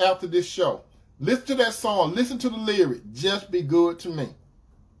to it after this show, listen to that song, listen to the lyric, Just Be Good to Me.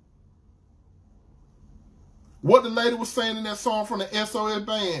 What the lady was saying in that song from the SOS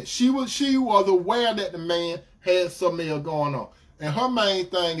Band, she was aware that the man had something else going on. And her main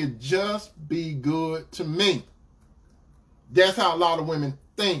thing is just be good to me. That's how a lot of women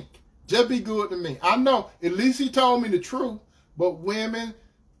think. Just be good to me. I know, at least he told me the truth. But women,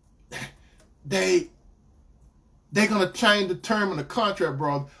 they're going to change the term in the contract,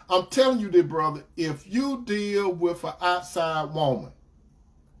 brother. I'm telling you this, brother. If you deal with an outside woman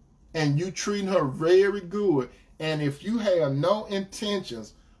and you treat her very good, and if you have no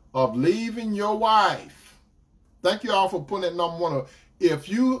intentions of leaving your wife, thank you all for putting that number one up. If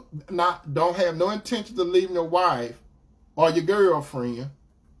you don't have no intention of leaving your wife or your girlfriend,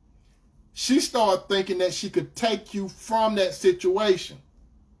 she started thinking that she could take you from that situation.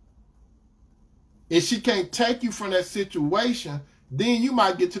 If she can't take you from that situation, then you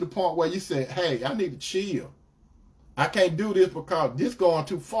might get to the point where you say, hey, I need to chill. I can't do this because this going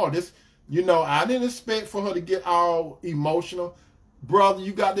too far. This, you know, I didn't expect for her to get all emotional. Brother,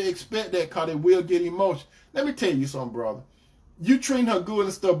 you got to expect that because it will get emotional. Let me tell you something, brother. You treat her good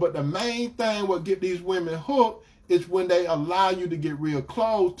and stuff, but the main thing what get these women hooked is when they allow you to get real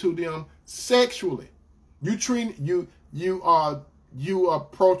close to them sexually. You are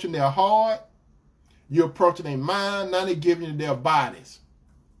approaching their heart, you're approaching their mind, now they're giving you their bodies.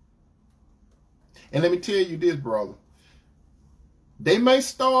 And let me tell you this, brother. They may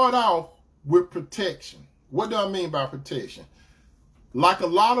start off with protection. What do I mean by protection? Like a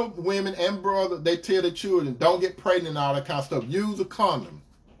lot of women and brothers, they tell their children, don't get pregnant and all that kind of stuff. Use a condom.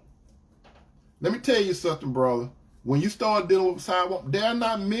 Let me tell you something, brother. When you start dealing with side women, there are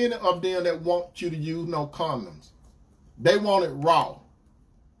not many of them that want you to use no condoms. They want it raw.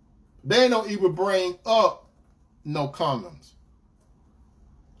 They don't even bring up no condoms.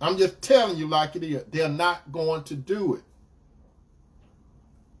 I'm just telling you like it is. They're not going to do it.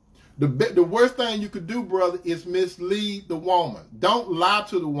 The worst thing you could do, brother, is mislead the woman. Don't lie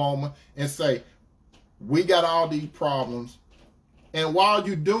to the woman and say, we got all these problems. And while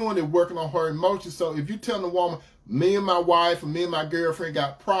you're doing it, working on her emotions. So if you tell the woman, me and my wife or me and my girlfriend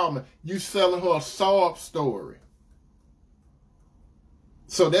got problems, you selling her a sob story.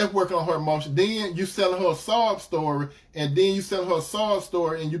 So that's working on her emotions. Then you selling her a sob story, and then you selling her a sob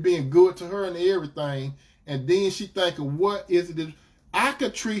story, and you being good to her and everything. And then she thinking, what is it? I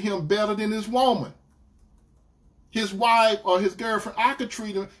could treat him better than this woman. His wife or his girlfriend, I could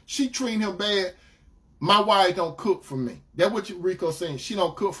treat him. She treating him bad. My wife don't cook for me. That's what Rico's saying. She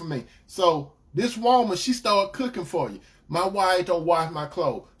don't cook for me. So this woman, she started cooking for you. My wife don't wash my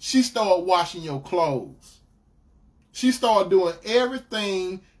clothes. She started washing your clothes. She started doing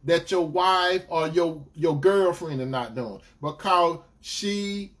everything that your wife or your girlfriend are not doing because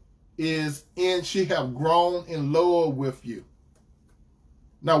she have grown in love with you.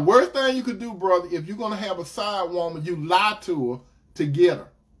 Now, worst thing you could do, brother, if you're going to have a side woman, you lie to her to get her.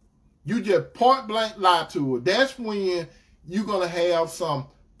 You just point blank lie to her. That's when you're going to have some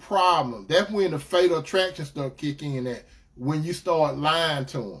problem. That's when the fatal attraction stuff kick in at, when you start lying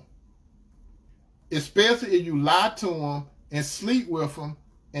to them. Especially if you lie to them and sleep with them,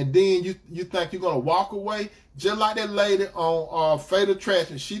 and then you think you're going to walk away. Just like that lady on Fatal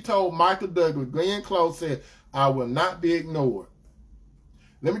Attraction. She told Michael Douglas, Glenn Close said, I will not be ignored.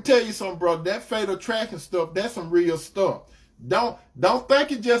 Let me tell you something, brother. That Fatal Attraction stuff, that's some real stuff. Don't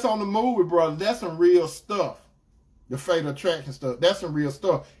think it's just on the movie, brother. That's some real stuff. The Fatal Attraction stuff, that's some real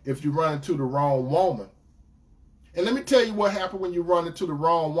stuff if you run into the wrong woman. And let me tell you what happened when you run into the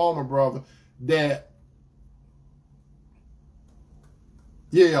wrong woman, brother. That's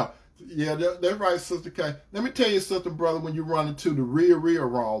right, Sister K. Let me tell you something, brother, when you run into the real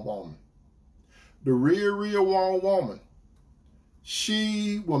wrong woman. The real wrong woman,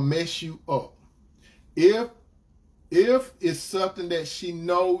 she will mess you up. If it's something that she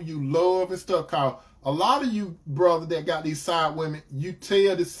know you love and stuff, cause a lot of you, brother, that got these side women, you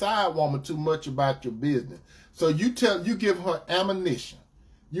tell the side woman too much about your business. So you give her ammunition.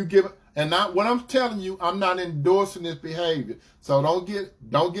 You give, and what I'm telling you, I'm not endorsing this behavior. So don't get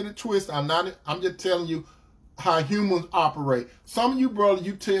it twisted. I'm just telling you how humans operate. Some of you, brother,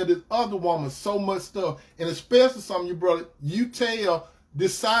 you tell this other woman so much stuff, and especially some of you, brother, you tell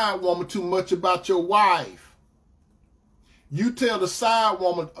this side woman too much about your wife. You tell the side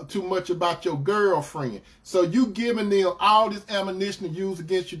woman too much about your girlfriend. So you giving them all this ammunition to use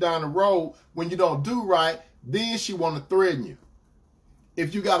against you down the road. When you don't do right, then she want to threaten you.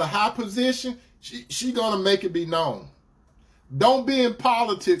 If you got a high position, she gonna make it be known. Don't be in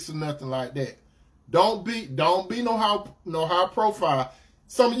politics or nothing like that. Don't be no high profile.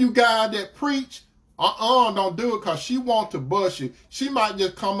 Some of you guys that preach, don't do it, because she want to bust you. She might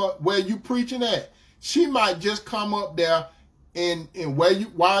just come up where you preaching at. She might just come up there and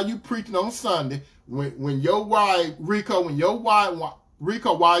while you preaching on Sunday, when your wife, Rico,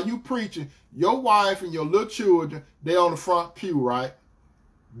 while you preaching, your wife and your little children, they on the front pew, right?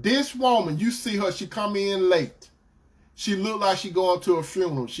 This woman, you see her, she come in late. She look like she going to a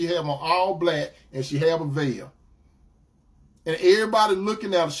funeral. She have on all black and she have a veil. And everybody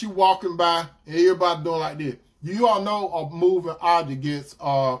looking at her, she walking by and everybody doing like this. You all know a moving object gets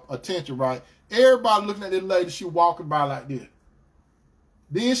attention, right? Everybody looking at this lady, she walking by like this.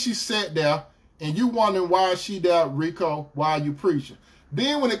 Then she sat there, and you wondering why she there, Rico, why you preaching.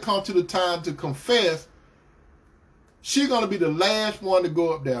 Then when it comes to the time to confess, she gonna be the last one to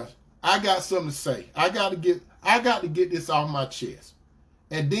go up there. I got something to say. I got to get this off my chest.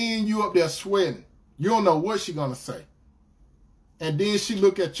 And then you up there sweating. You don't know what she gonna say. And then she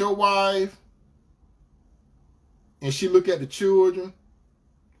look at your wife, and she look at the children.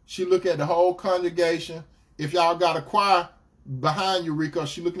 She look at the whole congregation. If y'all got a choir behind you, Rico,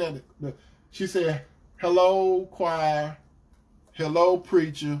 she looking at she said, hello, choir. Hello,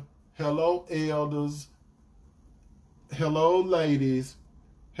 preacher. Hello, elders. Hello, ladies.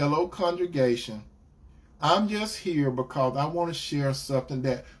 Hello, congregation. I'm just here because I want to share something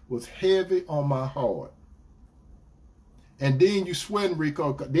that was heavy on my heart. And then you sweating,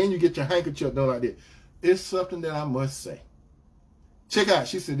 Rico. Then you get your handkerchief done like this. It's something that I must say. Check out.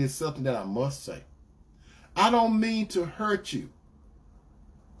 She said, it's something that I must say. I don't mean to hurt you,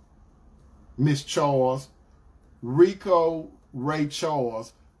 Miss Charles, Rico Ray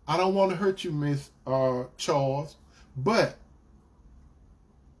Charles. I don't want to hurt you, Miss Charles,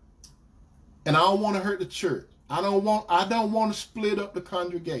 and I don't want to hurt the church. I don't want to split up the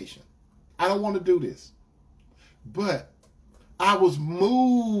congregation. I don't want to do this. But I was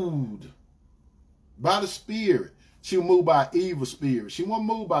moved by the Spirit. She was moved by evil spirit. She wasn't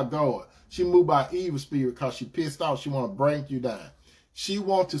moved by God. She moved by evil spirit because she pissed off. She want to break you down. She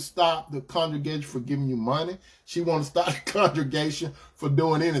want to stop the congregation for giving you money. She want to stop the congregation for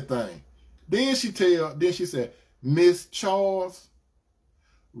doing anything. Then she said, Miss Charles,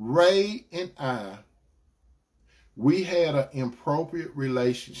 Ray and I, we had an inappropriate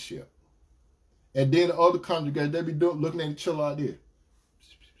relationship. And then the other congregation, they be looking at each other like this.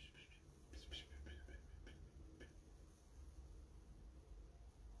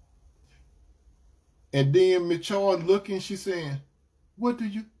 And then Miss Charles looking, she saying, what do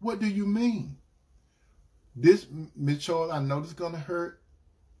you mean? This, Miss Charles, I know this is gonna hurt,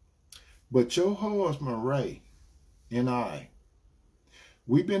 but your husband Ray and I,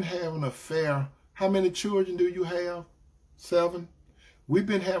 we've been having an affair. How many children do you have? 7. We've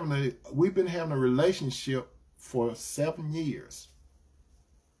been having a relationship for 7 years.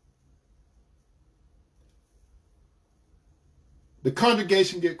 The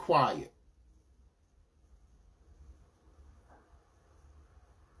congregation get quiet.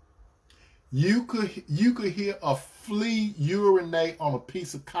 You could hear a flea urinate on a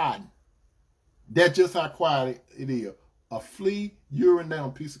piece of cotton. That's just how quiet it is. A flea urinate on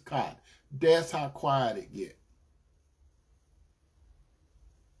a piece of cotton. That's how quiet it gets.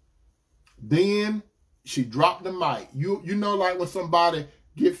 Then she dropped the mic. You know, like when somebody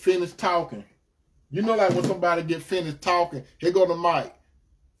get finished talking. You know, like when somebody get finished talking, here go the mic.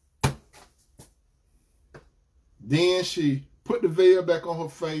 Then she put the veil back on her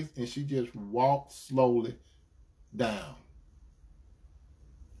face and she just walked slowly down.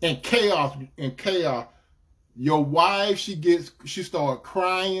 And chaos. Your wife, she started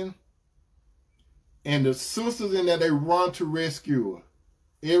crying. And the sisters in there, they run to rescue her.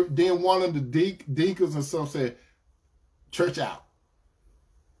 Then one of the deacons and some said, church out.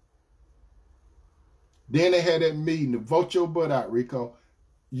 Then they had that meeting to vote your butt out, Rico.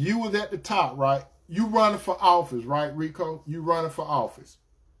 You was at the top, right? You running for office, right, Rico? You running for office.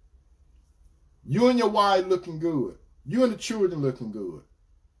 You and your wife looking good. You and the children looking good.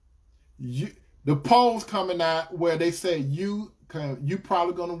 The polls coming out where they say you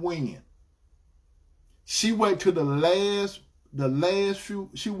probably gonna win. She wait till the last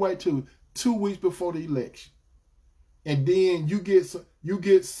she wait till 2 weeks before the election. And then you get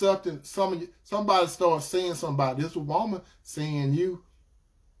something, somebody starts saying something about this woman saying you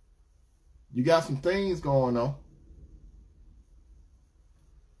got some things going on.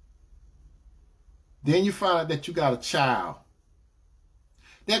 Then you find out that you got a child.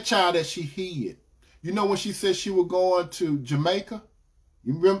 That child that she hid. You know when she said she was going to Jamaica?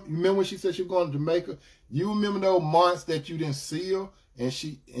 You remember when she said she was going to Jamaica? You remember those months that you didn't see her and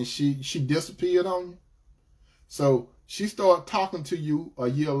she disappeared on you? So she started talking to you a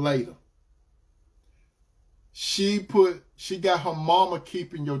year later. She got her mama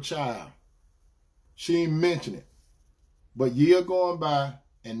keeping your child. She ain't mention it. But year going by,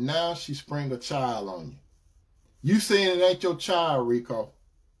 and now she spring a child on you. You saying it ain't your child, Rico.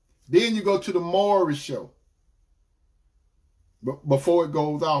 Then you go to the Maury show. But before it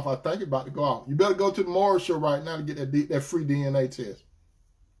goes off, I think it's about to go off. You better go to the Maury show right now to get that free DNA test.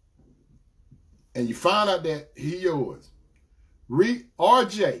 And you find out that he yours.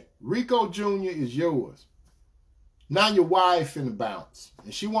 RJ, Rico Jr. is yours. Now your wife finna bounce.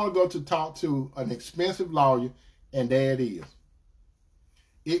 And she want to go to talk to an expensive lawyer, and there it is.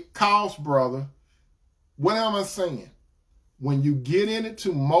 It costs, brother. What am I saying? When you get in it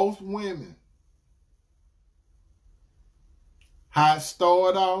to most women, how it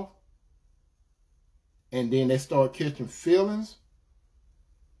started off, and then they start catching feelings,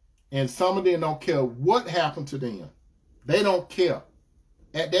 and some of them don't care what happened to them. They don't care.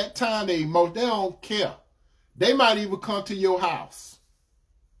 At that time, they don't care. They might even come to your house.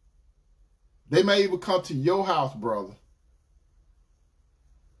 They may even come to your house, brother.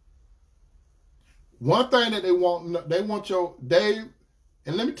 One thing that they want and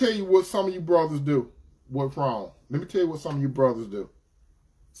let me tell you what some of you brothers do. What's wrong? Let me tell you what some of you brothers do.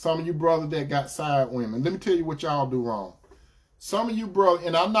 Some of you brothers that got side women. Let me tell you what y'all do wrong. Some of you brothers,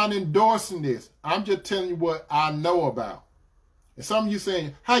 and I'm not endorsing this. I'm just telling you what I know about. And some of you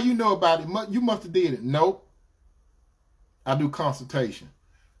saying, how you know about it? You must have did it. Nope. I do consultation.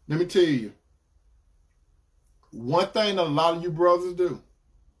 Let me tell you. One thing that a lot of you brothers do.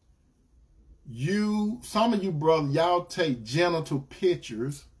 Some of you brothers, y'all take genital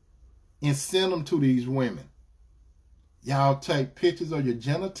pictures and send them to these women. Y'all take pictures of your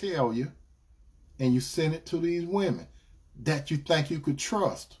genitalia and you send it to these women that you think you could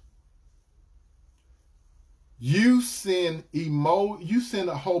trust. You send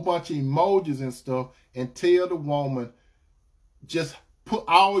a whole bunch of emojis and stuff and tell the woman, just put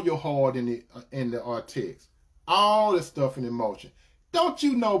all your heart in the text. All this stuff in emotion. Don't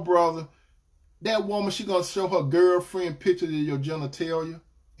you know, brother, that woman, she gonna show her girlfriend pictures of your genitalia,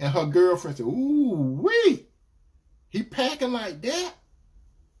 and her girlfriend say, "Ooh, wee, he packing like that."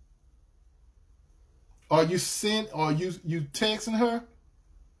 Or you texting her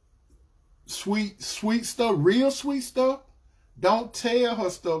sweet stuff, real sweet stuff. Don't tell her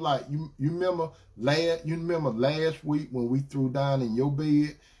stuff like you remember last week when we threw down in your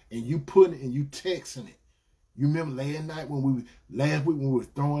bed and you put it and you texting it. You remember last week when we were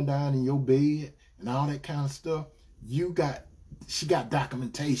throwing down in your bed and all that kind of stuff? She got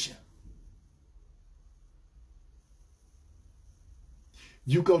documentation.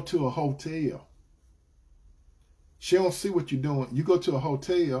 You go to a hotel. She don't see what you're doing. You go to a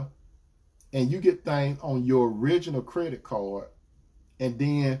hotel and you get things on your original credit card, and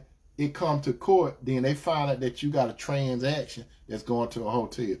then it comes to court, then they find out that you got a transaction that's going to a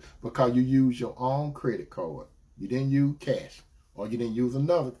hotel because you use your own credit card. You didn't use cash. or you didn't use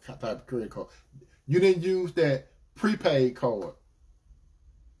another type of credit card. You didn't use that prepaid card.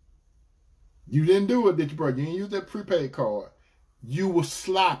 You didn't do it, did you, bro? You didn't use that prepaid card. You were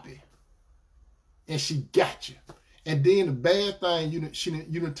sloppy, and she got you. And then the bad thing, you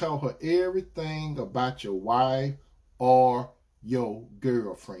done told her everything about your wife or your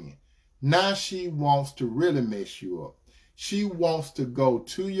girlfriend. Now she wants to really mess you up. She wants to go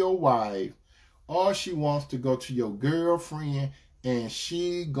to your wife, or she wants to go to your girlfriend, and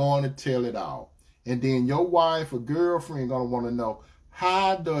she going to tell it all. And then your wife or girlfriend going to want to know,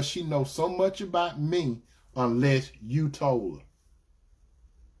 how does she know so much about me unless you told her?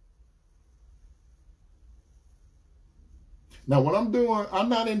 Now, what I'm doing, I'm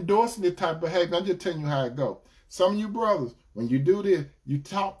not endorsing this type of behavior. I'm just telling you how it goes. Some of you brothers, when you do this, you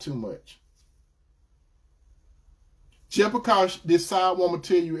talk too much. Just because this side woman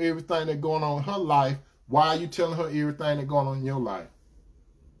tell you everything that's going on in her life, why are you telling her everything that's going on in your life?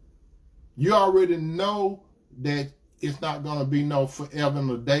 You already know that it's not going to be no forever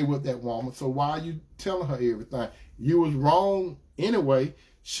and a day with that woman. So why are you telling her everything? You was wrong anyway.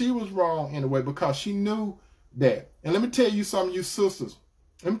 She was wrong anyway because she knew that. And let me tell you some of you sisters.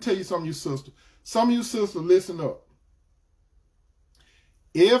 Let me tell you some of you sisters. Some of you sisters, listen up.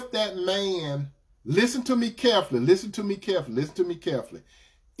 If that man, listen to me carefully, listen to me carefully, listen to me carefully.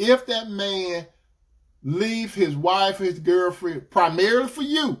 If that man leave his wife or his girlfriend primarily for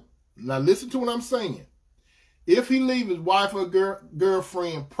you, now listen to what I'm saying. If he leave his wife or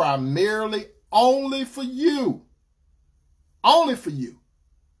girlfriend primarily only for you,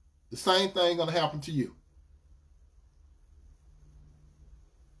 the same thing gonna happen to you.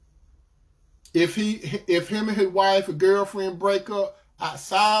 If him and his wife or girlfriend break up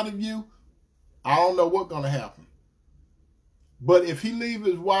outside of you, I don't know what's gonna happen. But if he leave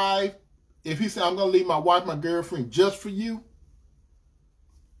his wife, if he say, I'm gonna leave my wife, my girlfriend just for you,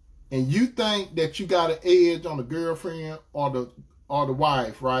 and you think that you got an edge on the girlfriend or the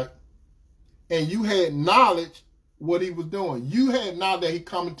wife, right? And you had knowledge what he was doing. You had knowledge that he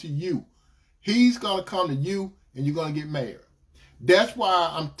coming to you. He's gonna come to you and you're gonna get married. That's why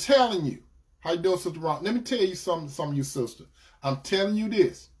I'm telling you. How you doing, Sister Ron? Let me tell you something, some of you sisters. I'm telling you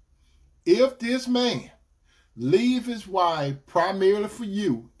this. If this man leave his wife primarily for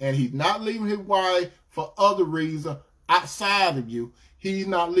you, and he's not leaving his wife for other reasons outside of you, he's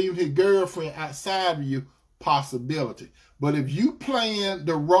not leaving his girlfriend outside of you, possibility. But if you playing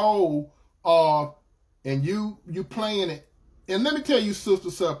the role of, and you playing it, and let me tell you, sister,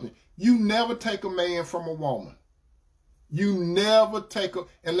 something. You never take a man from a woman. You never take a,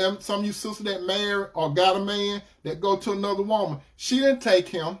 and some of you sisters that married or got a man that go to another woman, she didn't take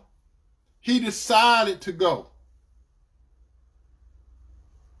him. He decided to go.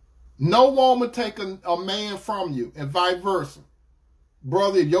 No woman take a man from you and vice versa.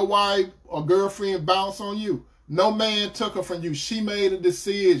 Brother, if your wife or girlfriend bounce on you, no man took her from you. She made a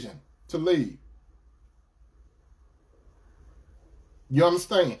decision to leave. You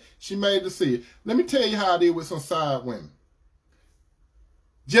understand? She made a decision. Let me tell you how it is with some side women.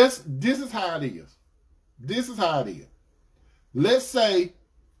 This is how it is. This is how it is. Let's say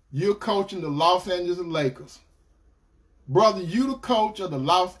you're coaching the Los Angeles Lakers. Brother, you the coach of the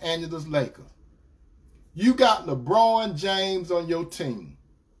Los Angeles Lakers. You got LeBron James on your team.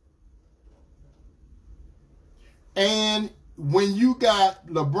 And when you got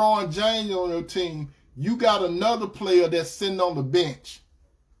LeBron James on your team, you got another player that's sitting on the bench.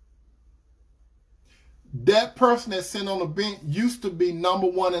 That person that's sitting on the bench used to be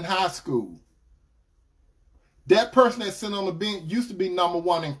 #1 in high school. That person that's sitting on the bench used to be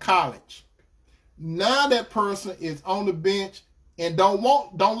 #1 in college. Now that person is on the bench and don't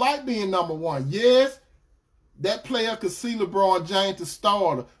like being #1. Yes, that player could see LeBron James to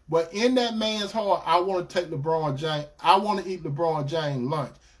starter, but in that man's heart, I want to take LeBron James. I want to eat LeBron James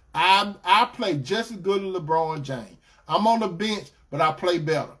lunch. I play just as good as LeBron James. I'm on the bench, but I play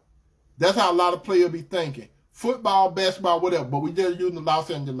better. That's how a lot of players be thinking. Football, basketball, whatever, but we just using the Los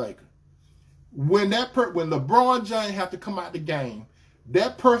Angeles Lakers. When LeBron James have to come out the game,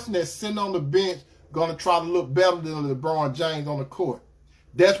 that person that's sitting on the bench gonna try to look better than LeBron James on the court.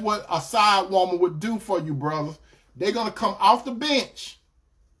 That's what a side woman would do for you, brothers. They're gonna come off the bench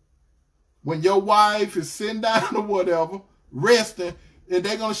when your wife is sitting down or whatever, resting, and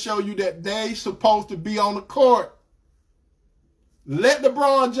they're gonna show you that they supposed to be on the court. Let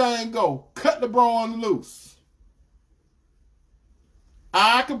LeBron James go. Cut LeBron loose.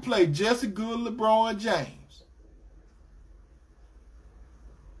 I can play just as good as LeBron James.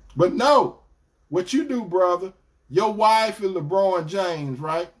 But no, what you do, brother, your wife is LeBron James,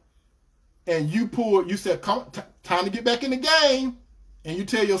 right? and you said, come, time to get back in the game, and you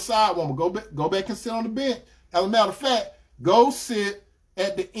tell your side woman, go back and sit on the bench. As a matter of fact, go sit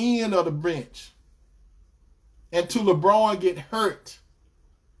at the end of the bench until LeBron get hurt,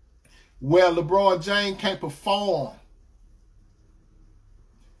 where LeBron James can't perform.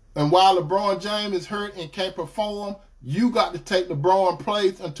 And while LeBron James is hurt and can't perform, you got to take LeBron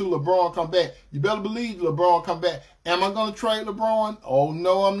place until LeBron come back. You better believe LeBron come back. Am I going to trade LeBron? Oh,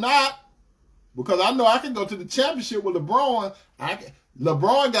 no, I'm not. Because I know I can go to the championship with LeBron.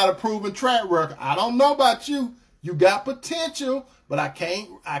 LeBron got a proven track record. I don't know about you. You got potential, but I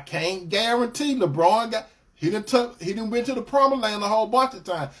can't guarantee. LeBron got he done went to the promised land a whole bunch of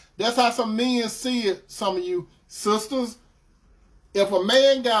times. That's how some men see it, some of you sisters. If a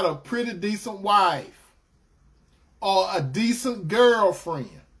man got a pretty decent wife or a decent girlfriend,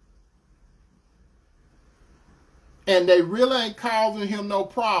 and they really ain't causing him no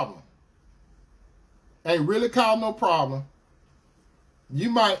problem, ain't really causing no problem, you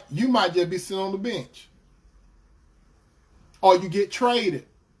might just be sitting on the bench. Or you get traded.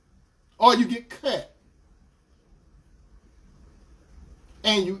 Or you get cut.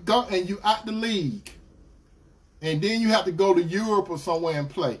 And you out the league. And then you have to go to Europe or somewhere and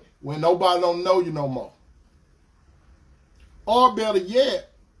play when nobody don't know you no more. Or better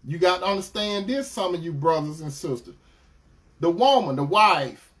yet, you got to understand this, some of you brothers and sisters. The woman, the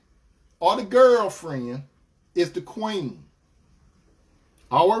wife, or the girlfriend is the queen.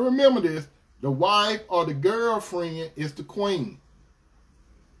 Always remember this. The wife or the girlfriend is the queen.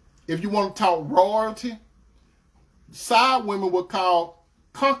 If you want to talk royalty, side women were called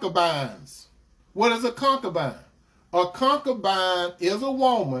concubines. What is a concubine? A concubine is a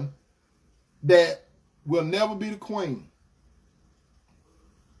woman that will never be the queen.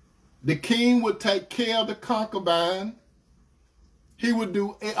 The king would take care of the concubine. He would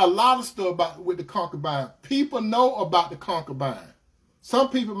do a lot of stuff with the concubine. People know about the concubine. Some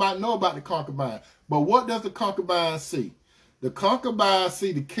people might know about the concubine, but what does the concubine see? The concubine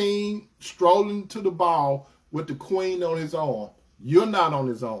see the king strolling to the ball with the queen on his arm. You're not on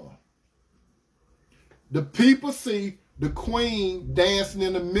his arm. The people see the queen dancing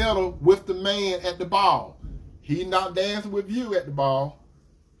in the middle with the man at the ball. He's not dancing with you at the ball.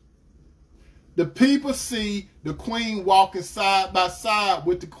 The people see the queen walking side by side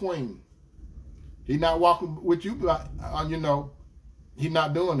with the queen. He's not walking with you, you know. He's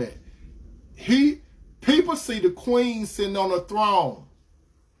not doing that. People see the queen sitting on a throne.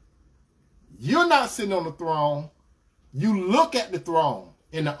 You're not sitting on the throne. You look at the throne.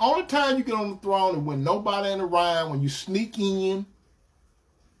 And the only time you get on the throne is when nobody ain't around, when you sneak in.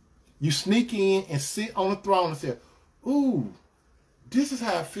 You sneak in and sit on the throne and say, ooh, this is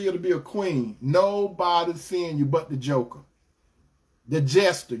how I feel to be a queen. Nobody's seeing you but the joker. The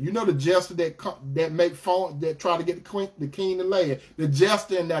jester, you know the jester that make fun, that try to get the king to lay it. The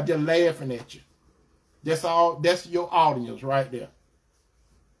jester and they're just laughing at you. That's all. That's your audience right there.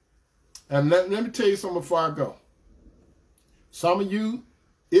 And let me tell you something before I go. Some of you,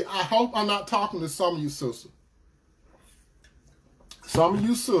 I hope I'm not talking to some of you sisters. Some of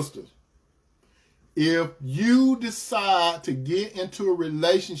you sisters, if you decide to get into a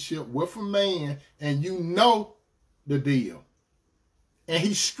relationship with a man and you know the deal, and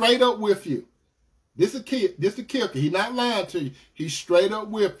he's straight up with you. This is the kicker. He's not lying to you. He's straight up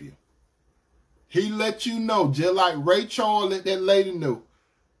with you. He let you know, just like Ray Charles let that lady know.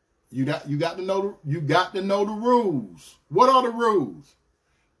 You got to know the rules. What are the rules?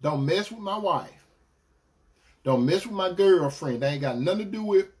 Don't mess with my wife. Don't mess with my girlfriend. They ain't got nothing to do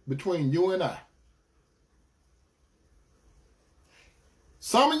with between you and I.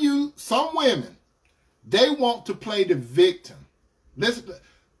 Some of you, some women, they want to play the victim. Listen,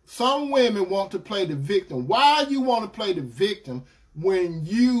 some women want to play the victim. Why you want to play the victim when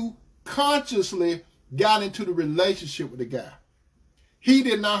you consciously got into the relationship with the guy? He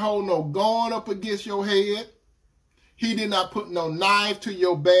did not hold no gun up against your head. He did not put no knife to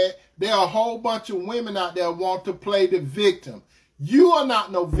your back. There are a whole bunch of women out there want to play the victim. You are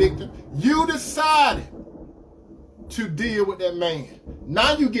not no victim. You decided to deal with that man.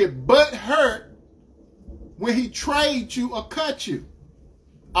 Now you get butt hurt when he trades you or cut you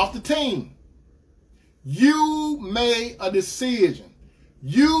off the team. You made a decision.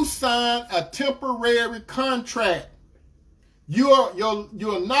 You signed a temporary contract. You're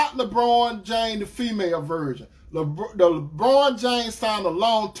not LeBron James, the female version. LeBron James signed a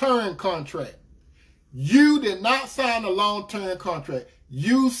long-term contract. You did not sign a long-term contract.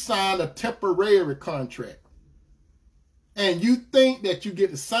 You signed a temporary contract. And you think that you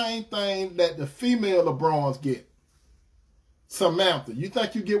get the same thing that the female LeBrons get. Samantha. You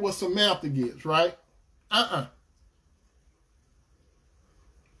think you get what Samantha gets, right?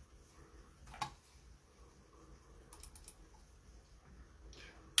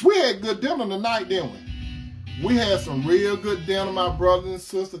 We had good dinner tonight, didn't we? We had some real good dinner, my brothers and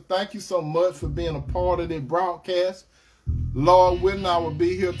sisters. Thank you so much for being a part of this broadcast. Lord willing, I will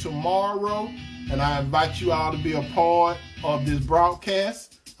be here tomorrow, and I invite you all to be a part of this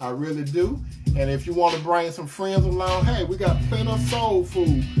broadcast. I really do. And if you want to bring some friends along, hey, we got plenty of soul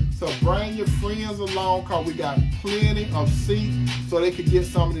food. So bring your friends along, because we got plenty of seats so they can get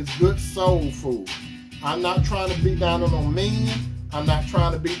some of this good soul food. I'm not trying to beat down on no men. I'm not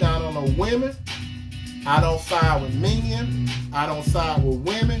trying to beat down on no women. I don't side with men. I don't side with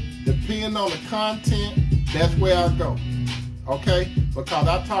women. Depending on the content, that's where I go. Okay? Because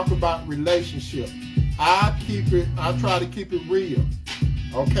I talk about relationships. I try to keep it real.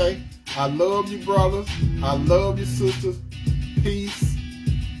 Okay? I love you, brothers. I love you, sisters. Peace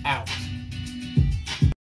out.